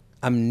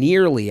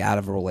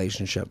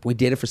 We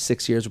dated for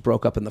 6 years,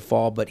 broke up in the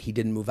fall, but he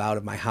didn't move out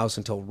of my house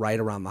until right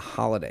around the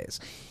holidays.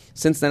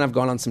 Since then, I've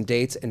gone on some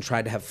dates and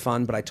tried to have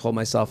fun, but I told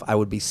myself I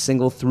would be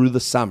single through the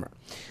summer.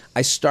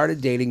 I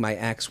started dating my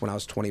ex when I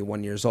was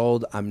 21 years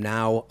old. I'm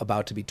now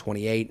about to be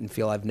 28 and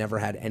feel I've never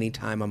had any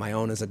time on my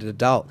own as an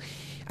adult.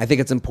 I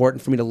think it's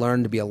important for me to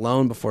learn to be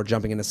alone before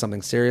jumping into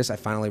something serious. I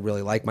finally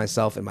really like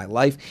myself in my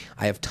life.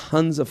 I have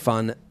tons of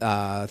fun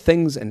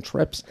things and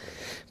trips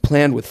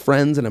planned with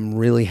friends, and I'm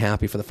really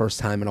happy for the first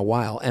time in a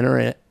while.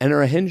 Enter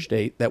a Hinge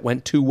date that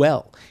went too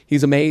well.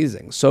 He's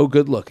amazing, so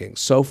good looking,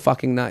 so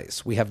fucking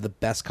nice. We have the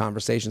best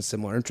conversations,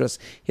 similar interests.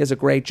 He has a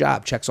great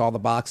job, checks all the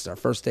boxes. Our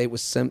first date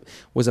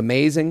was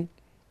amazing.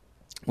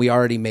 We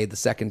already made the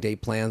second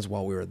date plans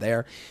while we were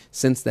there.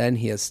 Since then,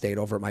 he has stayed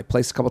over at my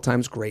place a couple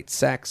times. Great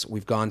sex.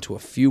 We've gone to a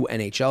few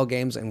NHL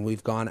games, and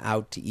we've gone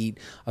out to eat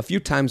a few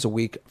times a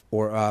week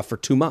for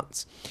 2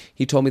 months.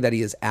 He told me that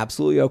he is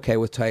absolutely okay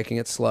with taking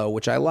it slow,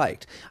 which I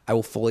liked. I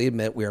will fully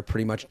admit we are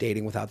pretty much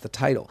dating without the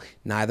title.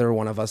 Neither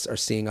one of us are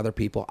seeing other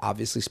people,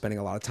 obviously spending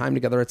a lot of time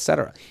together,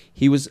 etc.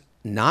 He was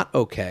not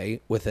okay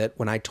with it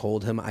when I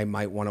told him I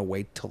might want to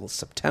wait till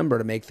September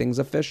to make things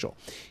official.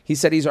 He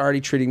said he's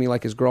already treating me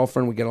like his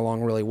girlfriend. We get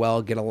along really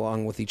well, get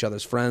along with each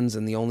other's friends,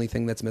 and the only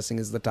thing that's missing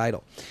is the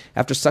title.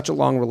 After such a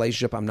long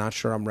relationship, I'm not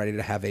sure I'm ready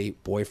to have a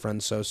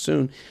boyfriend so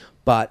soon,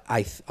 but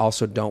I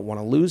also don't want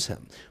to lose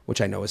him,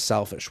 which I know is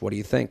selfish. What do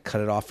you think?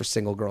 Cut it off for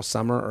single girl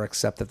summer, or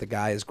accept that the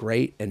guy is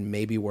great and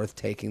maybe worth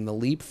taking the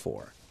leap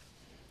for?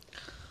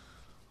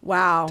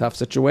 Wow. Tough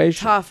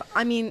situation. Tough.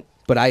 I mean,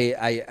 but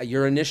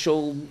your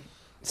initial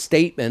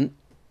statement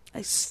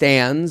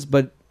stands,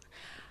 but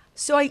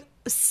so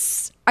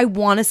I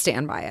want to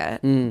stand by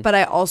it, but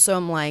I also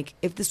am like,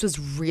 if this was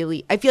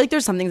really, I feel like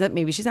there's something that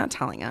maybe she's not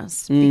telling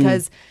us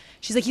because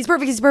she's like, he's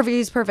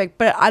perfect,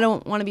 but I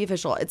don't want to be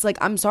official. It's like,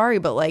 I'm sorry,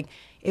 but like,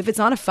 if it's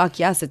not a fuck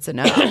yes, it's a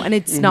no. And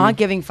it's not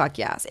giving fuck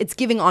yes. It's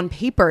giving on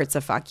paper, it's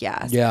a fuck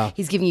yes. Yeah.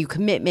 He's giving you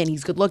commitment.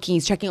 He's good looking.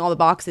 He's checking all the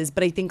boxes.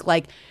 But I think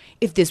like,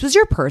 if this was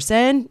your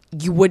person,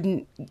 you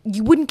wouldn't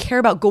care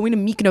about going to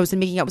Mykonos and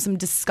making out with some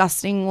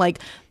disgusting like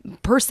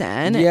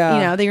person, Yeah.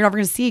 you know, that you're never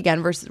going to see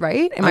again. Versus,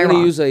 right? Am I I'm going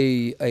wrong? to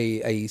use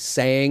a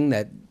saying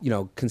that, you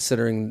know,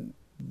 considering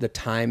the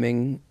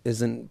timing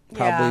isn't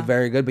probably Yeah.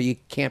 very good, but you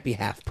can't be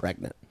half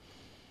pregnant.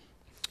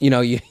 You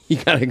know, you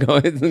got to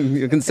go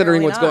considering Apparently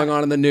what's not. going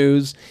on in the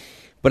news.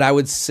 But I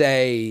would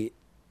say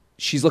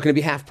she's looking to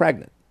be half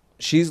pregnant.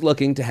 She's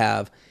looking to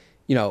have,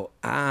 you know,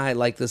 I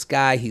like this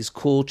guy. He's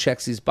cool,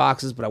 checks these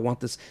boxes, but I want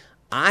this.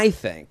 I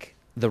think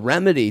the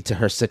remedy to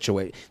her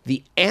situation,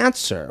 the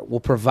answer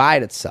will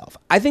provide itself.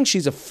 I think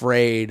she's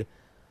afraid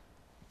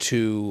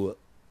to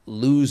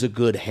lose a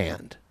good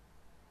hand.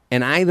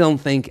 And I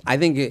think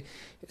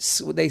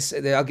they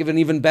say, I'll give an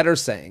even better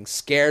saying,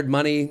 scared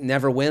money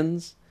never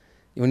wins.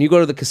 When you go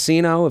to the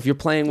casino, if you're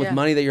playing with Yeah.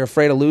 money that you're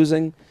afraid of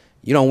losing,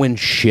 you don't win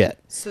shit.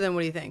 So then what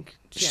do you think?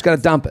 She's got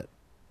to dump it.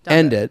 Dump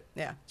End it. it.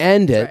 Yeah.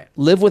 End That's it. right.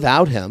 Live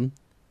without him.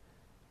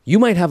 You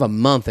might have a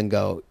month and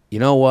go, you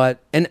know what?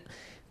 And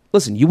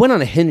listen, you went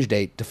on a Hinge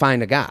date to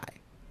find a guy.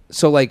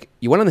 So like,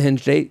 you went on the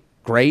Hinge date.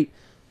 Great.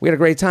 We had a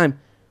great time.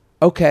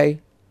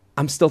 Okay.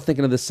 I'm still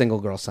thinking of this single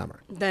girl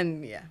summer.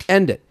 Then yeah.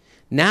 End it.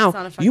 It's not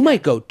Now, a fuck you yeah.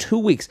 might go 2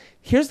 weeks.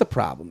 Here's the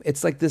problem.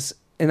 It's like this,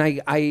 and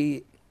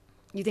I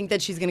You think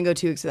that she's gonna go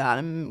 2 weeks without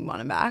him and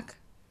want him back?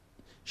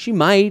 she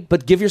might,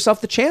 but give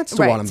yourself the chance to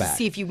want him to back.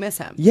 see if you miss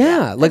him.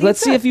 Yeah, I like think let's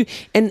it's see good. if you,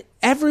 and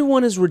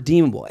everyone is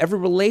redeemable. Every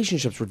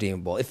relationship's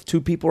redeemable if two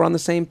people are on the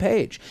same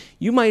page.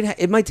 You might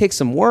it might take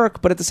some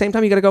work, but at the same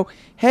time you got to go,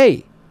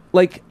 "Hey,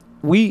 like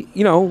we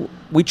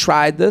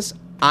tried this.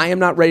 I am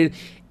not ready."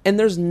 And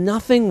there's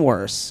nothing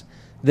worse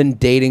than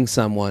dating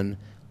someone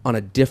on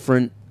a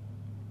different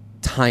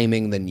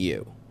timing than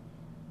you.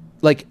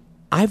 Like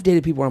I've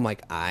dated people where I'm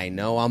like, "I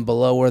know I'm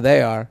below where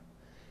they are."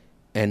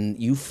 And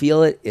you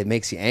feel it. It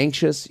makes you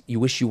anxious. You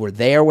wish you were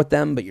there with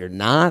them, but you're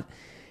not.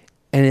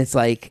 And it's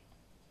like,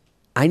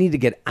 I need to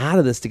get out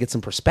of this to get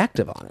some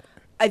perspective on it.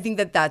 I think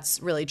that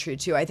that's really true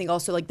too. I think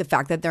also like the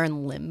fact that they're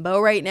in limbo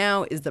right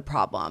now is the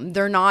problem.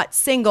 They're not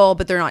single,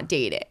 but they're not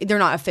dating. They're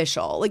not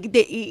official. Like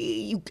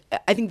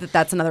I think that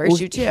that's another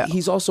issue too.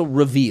 He's also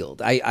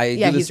revealed. I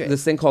Yeah, do he's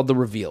this thing called the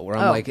reveal, where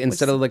I'm Oh, like,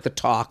 instead of like the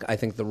talk, I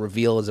think the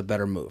reveal is a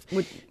better move.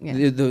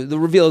 yeah. The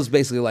reveal is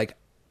basically like,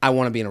 I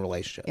want to be in a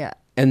relationship. Yeah.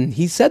 And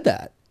he said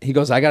that. He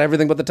goes, I got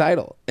everything but the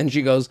title. And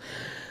she goes,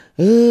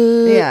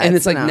 and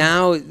it's like no.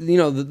 now,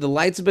 the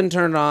lights have been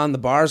turned on, the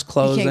bar's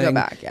closing. go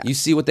back, yeah. You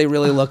see what they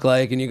really look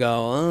like, and you go,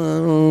 oh,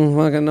 I don't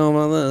fucking know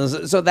about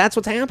this. So that's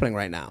what's happening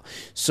right now.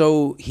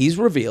 So he's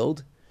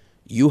revealed.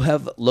 You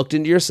have looked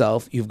into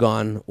yourself. You've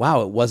gone,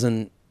 wow, it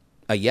wasn't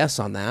a yes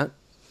on that.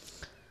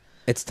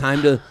 It's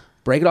time to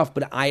break it off.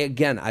 But I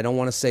don't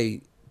want to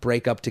say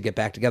break up to get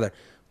back together.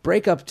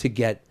 Break up to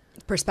get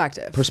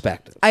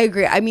perspective. I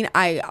agree. I mean,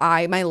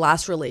 I my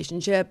last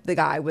relationship, the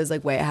guy was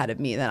like way ahead of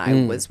me than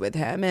I was with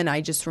him. And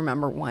I just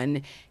remember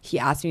when he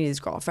asked me to his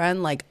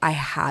girlfriend, like I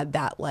had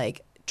that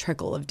like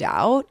trickle of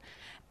doubt.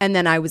 And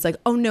then I was like,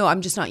 oh no,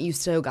 I'm just not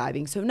used to a guy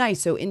being so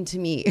nice, so into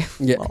me.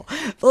 Yeah.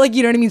 But like,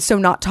 you know what I mean? So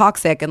not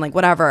toxic and like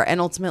whatever. And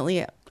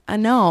ultimately, I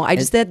know. I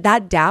just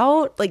that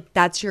doubt, like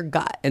that's your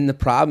gut. And the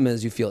problem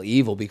is you feel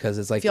evil because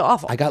it's like, feel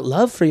awful. I got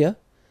love for you.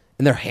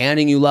 And they're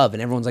handing you love.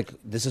 And everyone's like,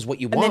 this is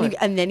what you want.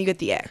 And then you get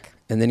the ick.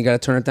 And then you got to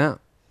turn it down.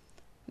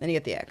 Then you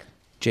get the ick.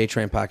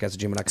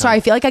 JTrainPodcast@gmail.com. Sorry, I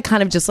feel like I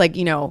kind of just like,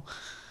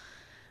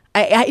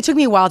 it took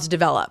me a while to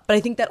develop, but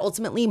I think that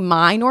ultimately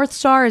my North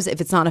Star is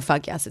if it's not a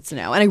fuck yes, it's a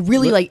no. And I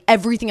really like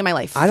everything in my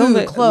life.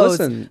 Food,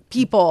 clothes,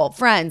 people,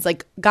 friends,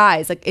 like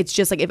guys. Like it's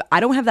just like if I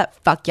don't have that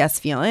fuck yes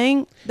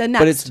feeling, then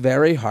that's... But it's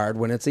very hard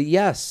when it's a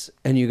yes.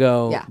 And you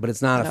go, but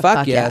it's not a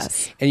fuck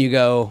yes. And you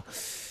go...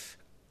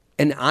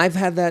 And I've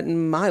had that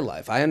in my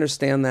life. I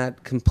understand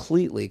that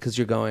completely because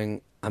you're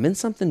going, I'm in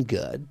something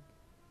good.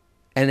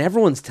 And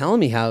everyone's telling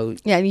me how...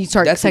 Yeah, and you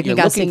start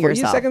second-guessing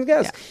yourself. You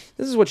second-guess. Yeah.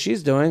 This is what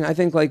she's doing. I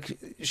think, like,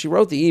 she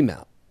wrote the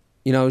email.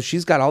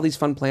 She's got all these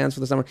fun plans for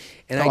the summer.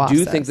 And I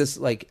do think this,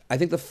 like... I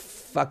think the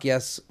fuck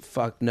yes,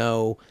 fuck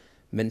no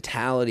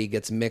mentality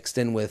gets mixed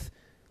in with...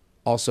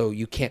 Also,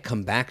 you can't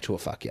come back to a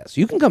fuck yes.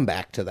 You can come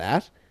back to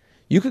that.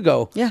 You could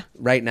go,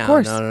 right now,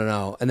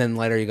 no. And then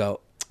later you go,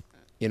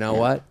 you know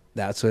what?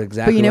 That's what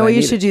exactly. But you know what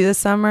you needed. should do this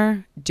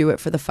summer? Do it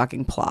for the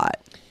fucking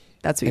plot.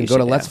 That's what you should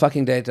do. And go to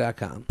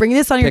letsfuckingdate.com. Bring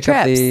this on your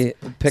trips.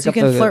 Pick so up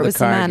you can flirt the with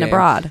some men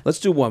abroad. Let's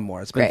do one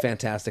more. It's been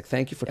fantastic.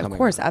 Thank you for coming. Of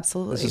course, on.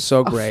 absolutely. This is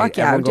so great. Fuck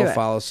yeah, Everyone do go it.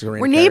 follow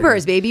Serena. We're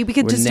neighbors, baby. We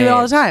could just do it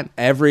all the time.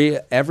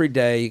 Every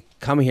day,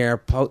 come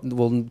here.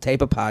 We'll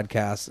tape a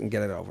podcast and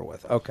get it over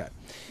with. Okay.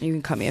 You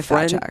can cut me a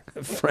fat check.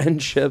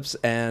 Friendships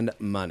and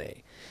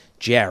money.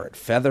 Jared,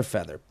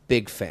 Feather,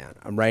 big fan.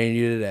 I'm writing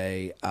you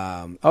today.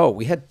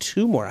 We had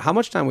two more. How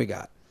much time we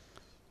got?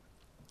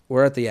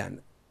 We're at the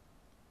end.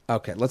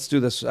 Okay, let's do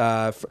this.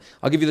 I'll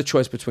give you the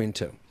choice between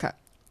two. Okay.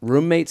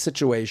 Roommate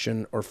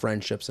situation or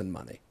friendships and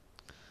money?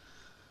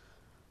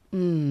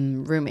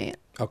 Roommate.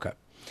 Okay.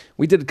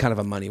 We did kind of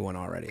a money one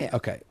already. Yeah.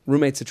 Okay.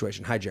 Roommate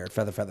situation. Hi, Jared.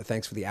 Feather.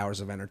 Thanks for the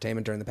hours of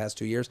entertainment during the past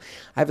 2 years.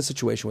 I have a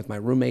situation with my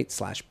roommate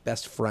 /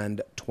 best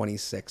friend,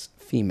 26,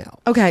 female.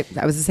 Okay,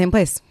 that was the same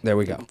place. There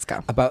we go. Let's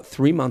go. About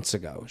 3 months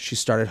ago, she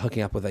started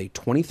hooking up with a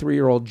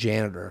 23-year-old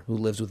janitor who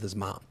lives with his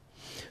mom.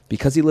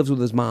 Because he lives with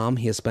his mom,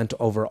 he's been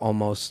over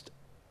almost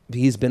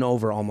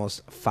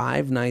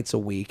 5 nights a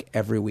week,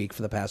 every week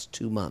for the past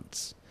 2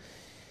 months.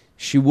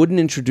 She wouldn't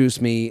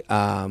introduce me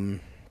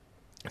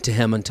to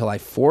him until I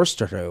forced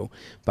her to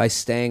by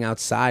staying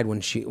outside when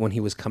he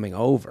was coming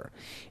over,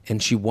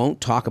 and she won't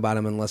talk about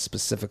him unless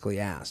specifically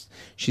asked.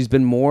 She's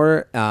been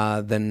more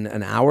than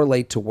an hour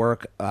late to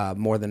work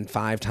more than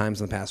 5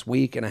 times in the past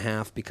week and a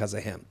half because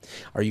of him.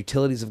 Our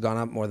utilities have gone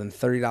up more than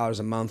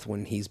 $30 a month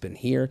when he's been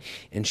here,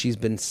 and she's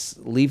been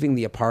leaving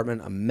the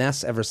apartment a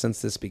mess ever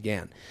since this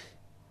began.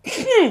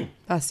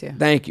 Bless you.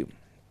 Thank you.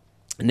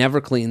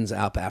 Never cleans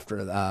up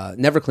after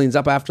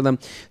them.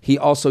 He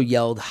also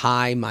yelled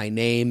 "Hi, my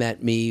name"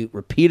 at me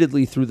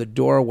repeatedly through the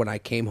door when I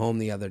came home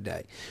the other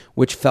day,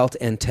 which felt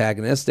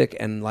antagonistic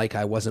and like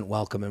I wasn't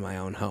welcome in my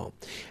own home.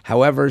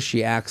 However,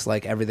 she acts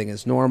like everything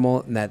is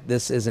normal and that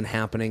this isn't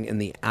happening in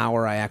the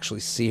hour I actually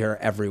see her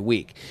every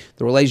week.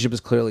 The relationship is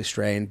clearly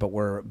strained, but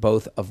we're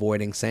both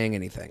avoiding saying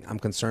anything. I'm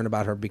concerned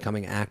about her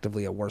becoming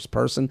actively a worse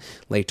person,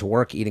 late to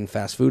work, eating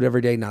fast food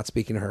every day, not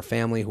speaking to her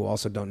family who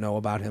also don't know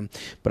about him,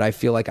 but I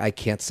feel like I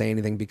can't say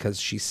anything because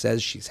she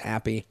says she's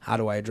happy. How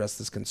do I address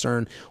this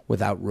concern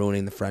without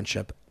ruining the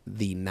friendship?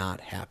 The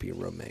not happy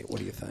roommate. What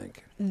do you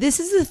think? This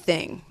is the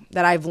thing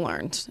that I've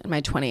learned in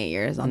my 28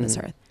 years on this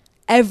earth.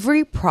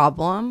 Every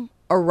problem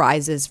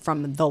arises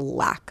from the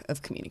lack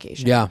of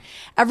communication. Yeah.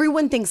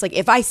 Everyone thinks like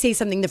if I say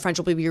something, the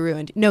friendship will be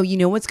ruined. No, you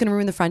know what's going to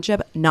ruin the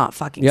friendship? Not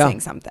fucking saying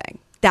something.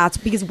 That's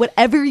because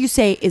whatever you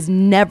say is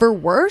never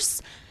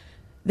worse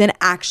than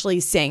actually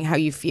saying how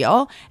you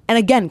feel. And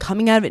again,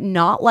 coming out of it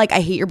not like,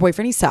 I hate your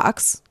boyfriend, he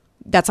sucks.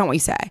 That's not what you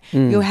say.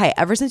 You go, hey,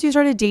 ever since you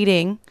started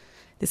dating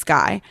this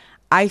guy,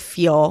 I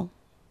feel.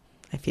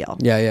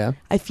 Yeah.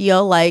 I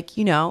feel like,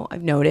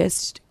 I've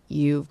noticed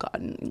you've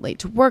gotten late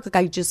to work.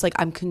 Like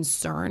I'm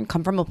concerned,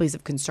 come from a place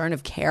of concern,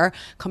 of care,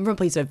 come from a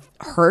place of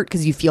hurt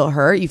because you feel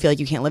hurt. You feel like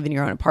you can't live in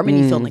your own apartment.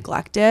 You feel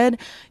neglected,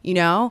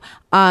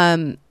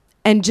 and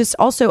just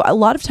also a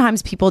lot of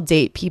times people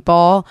date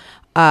people,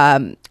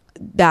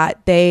 that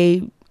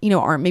they,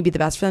 aren't maybe the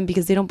best for them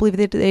because they don't believe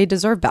that they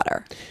deserve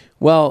better.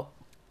 Well,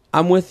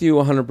 I'm with you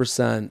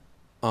 100%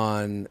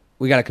 on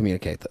we got to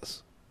communicate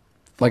this.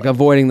 Like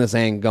avoiding this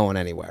ain't going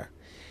anywhere.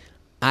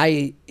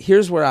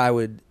 Here's where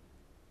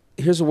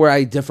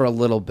I differ a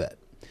little bit.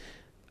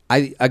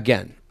 I,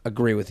 again,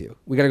 agree with you.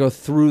 We got to go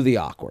through the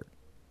awkward.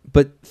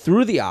 But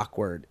through the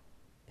awkward,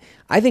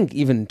 I think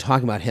even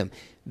talking about him,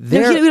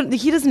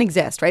 he doesn't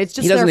exist, right? It's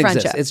just their friendship.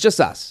 Exist. It's just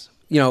us.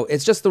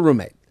 It's just the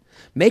roommate.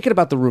 Make it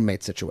about the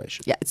roommate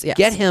situation. Yes.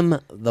 Get him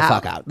the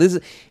fuck out.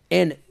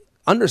 And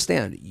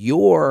understand,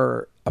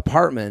 your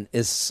apartment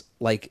is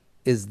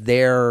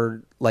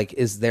their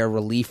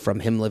relief from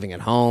him living at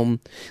home.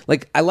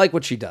 Like, I like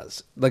what she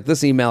does. Like,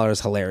 this emailer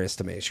is hilarious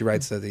to me. She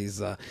writes that he's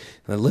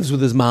lives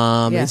with his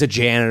mom. Yeah. He's a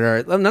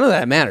janitor. None of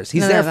that matters.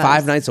 He's there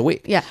 5 nights a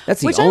week. Yeah,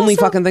 that's the only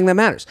fucking thing that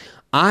matters.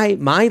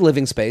 My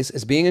living space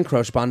is being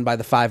encroached upon by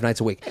the 5 nights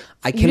a week.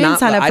 I didn't cannot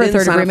sign up for a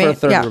third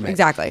roommate. Yeah, roommate.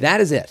 exactly.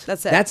 That is it.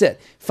 That's it.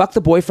 Fuck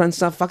the boyfriend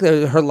stuff. Fuck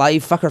her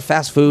life. Fuck her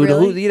fast food.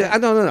 Really?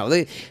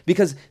 No.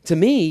 Because to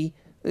me,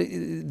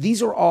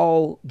 these are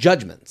all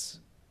judgments.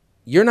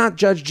 You're not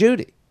Judge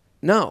Judy.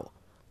 No.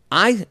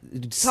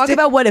 Talk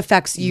about what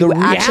affects you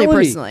actually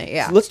personally.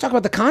 Yeah. Let's talk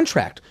about the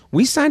contract.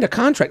 We signed a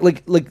contract.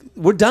 Like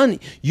we're done.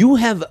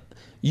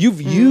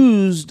 You've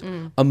used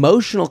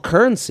emotional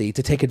currency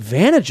to take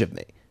advantage of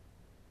me.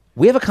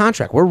 We have a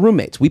contract. We're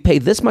roommates. We pay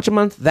this much a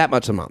month, that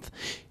much a month.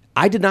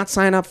 I did not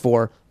sign up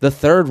for the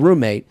third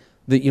roommate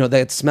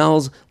that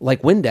smells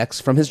like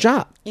Windex from his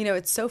job.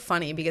 It's so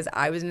funny because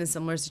I was in a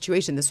similar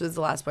situation. This was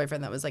the last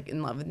boyfriend that was like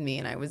in love with me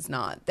and I was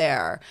not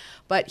there.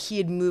 But he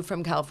had moved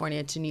from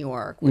California to New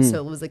York.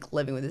 So it was like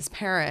living with his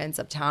parents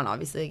uptown.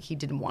 Obviously, he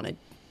didn't want to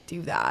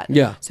do that.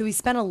 Yeah. So we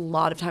spent a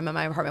lot of time in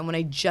my apartment when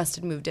I just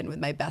had moved in with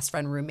my best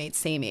friend roommate,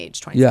 same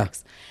age,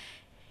 26.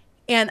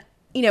 Yeah. And,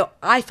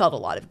 I felt a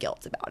lot of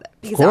guilt about it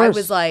because I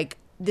was like,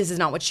 this is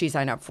not what she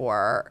signed up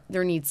for.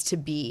 There needs to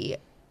be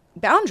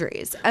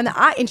boundaries. And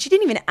she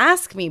didn't even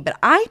ask me, but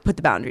I put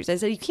the boundaries. I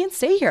said, you can't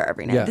stay here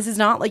every night. Yeah. This is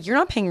not like, you're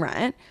not paying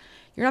rent.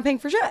 You're not paying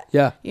for shit.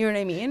 Yeah. You know what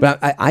I mean? But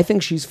I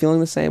think she's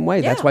feeling the same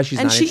way. Yeah. That's why she's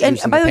not introducing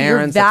and by the way,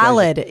 parents. You're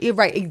valid. You're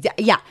right.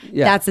 Yeah.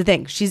 That's the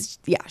thing.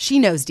 She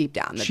knows deep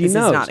down that this is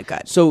not a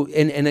good. So,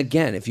 and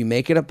again, if you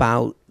make it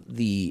about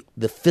the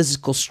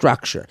physical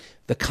structure,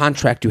 the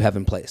contract you have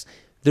in place,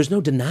 there's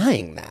no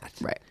denying that.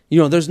 Right.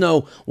 There's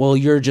no, well,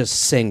 you're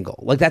just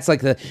single. Like, that's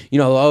like the,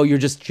 oh, you're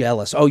just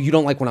jealous. Oh, you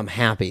don't like when I'm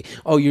happy.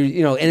 Oh,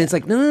 and it's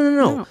like,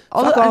 no.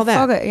 Fuck all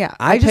that. Yeah.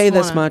 I pay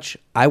this much.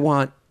 I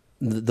want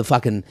the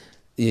fucking,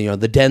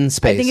 the den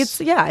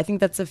space. I think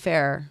that's a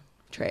fair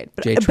trade.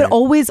 But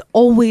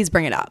always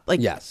bring it up.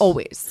 Like, yes.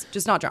 Always.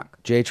 Just not drunk.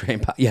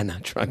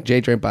 Not drunk.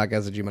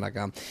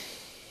 JTrainPodcast@gmail.com.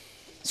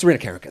 Serena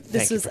Kerrigan,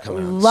 thank you for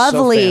coming on.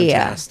 Lovely. So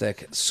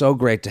fantastic. So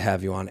great to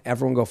have you on.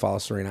 Everyone go follow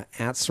Serena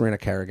at Serena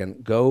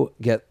Kerrigan. Go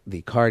get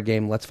the card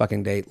game, Let's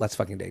Fucking Date,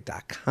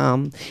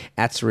 letsfuckingdate.com,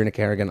 at Serena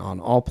Kerrigan on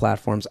all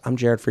platforms. I'm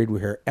Jared Freed. We're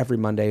here every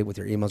Monday with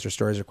your emails, your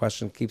stories, your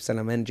questions. Keep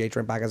sending them in,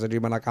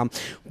 jtrainpodcast@gmail.com.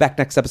 Back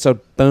next episode.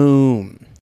 Boom.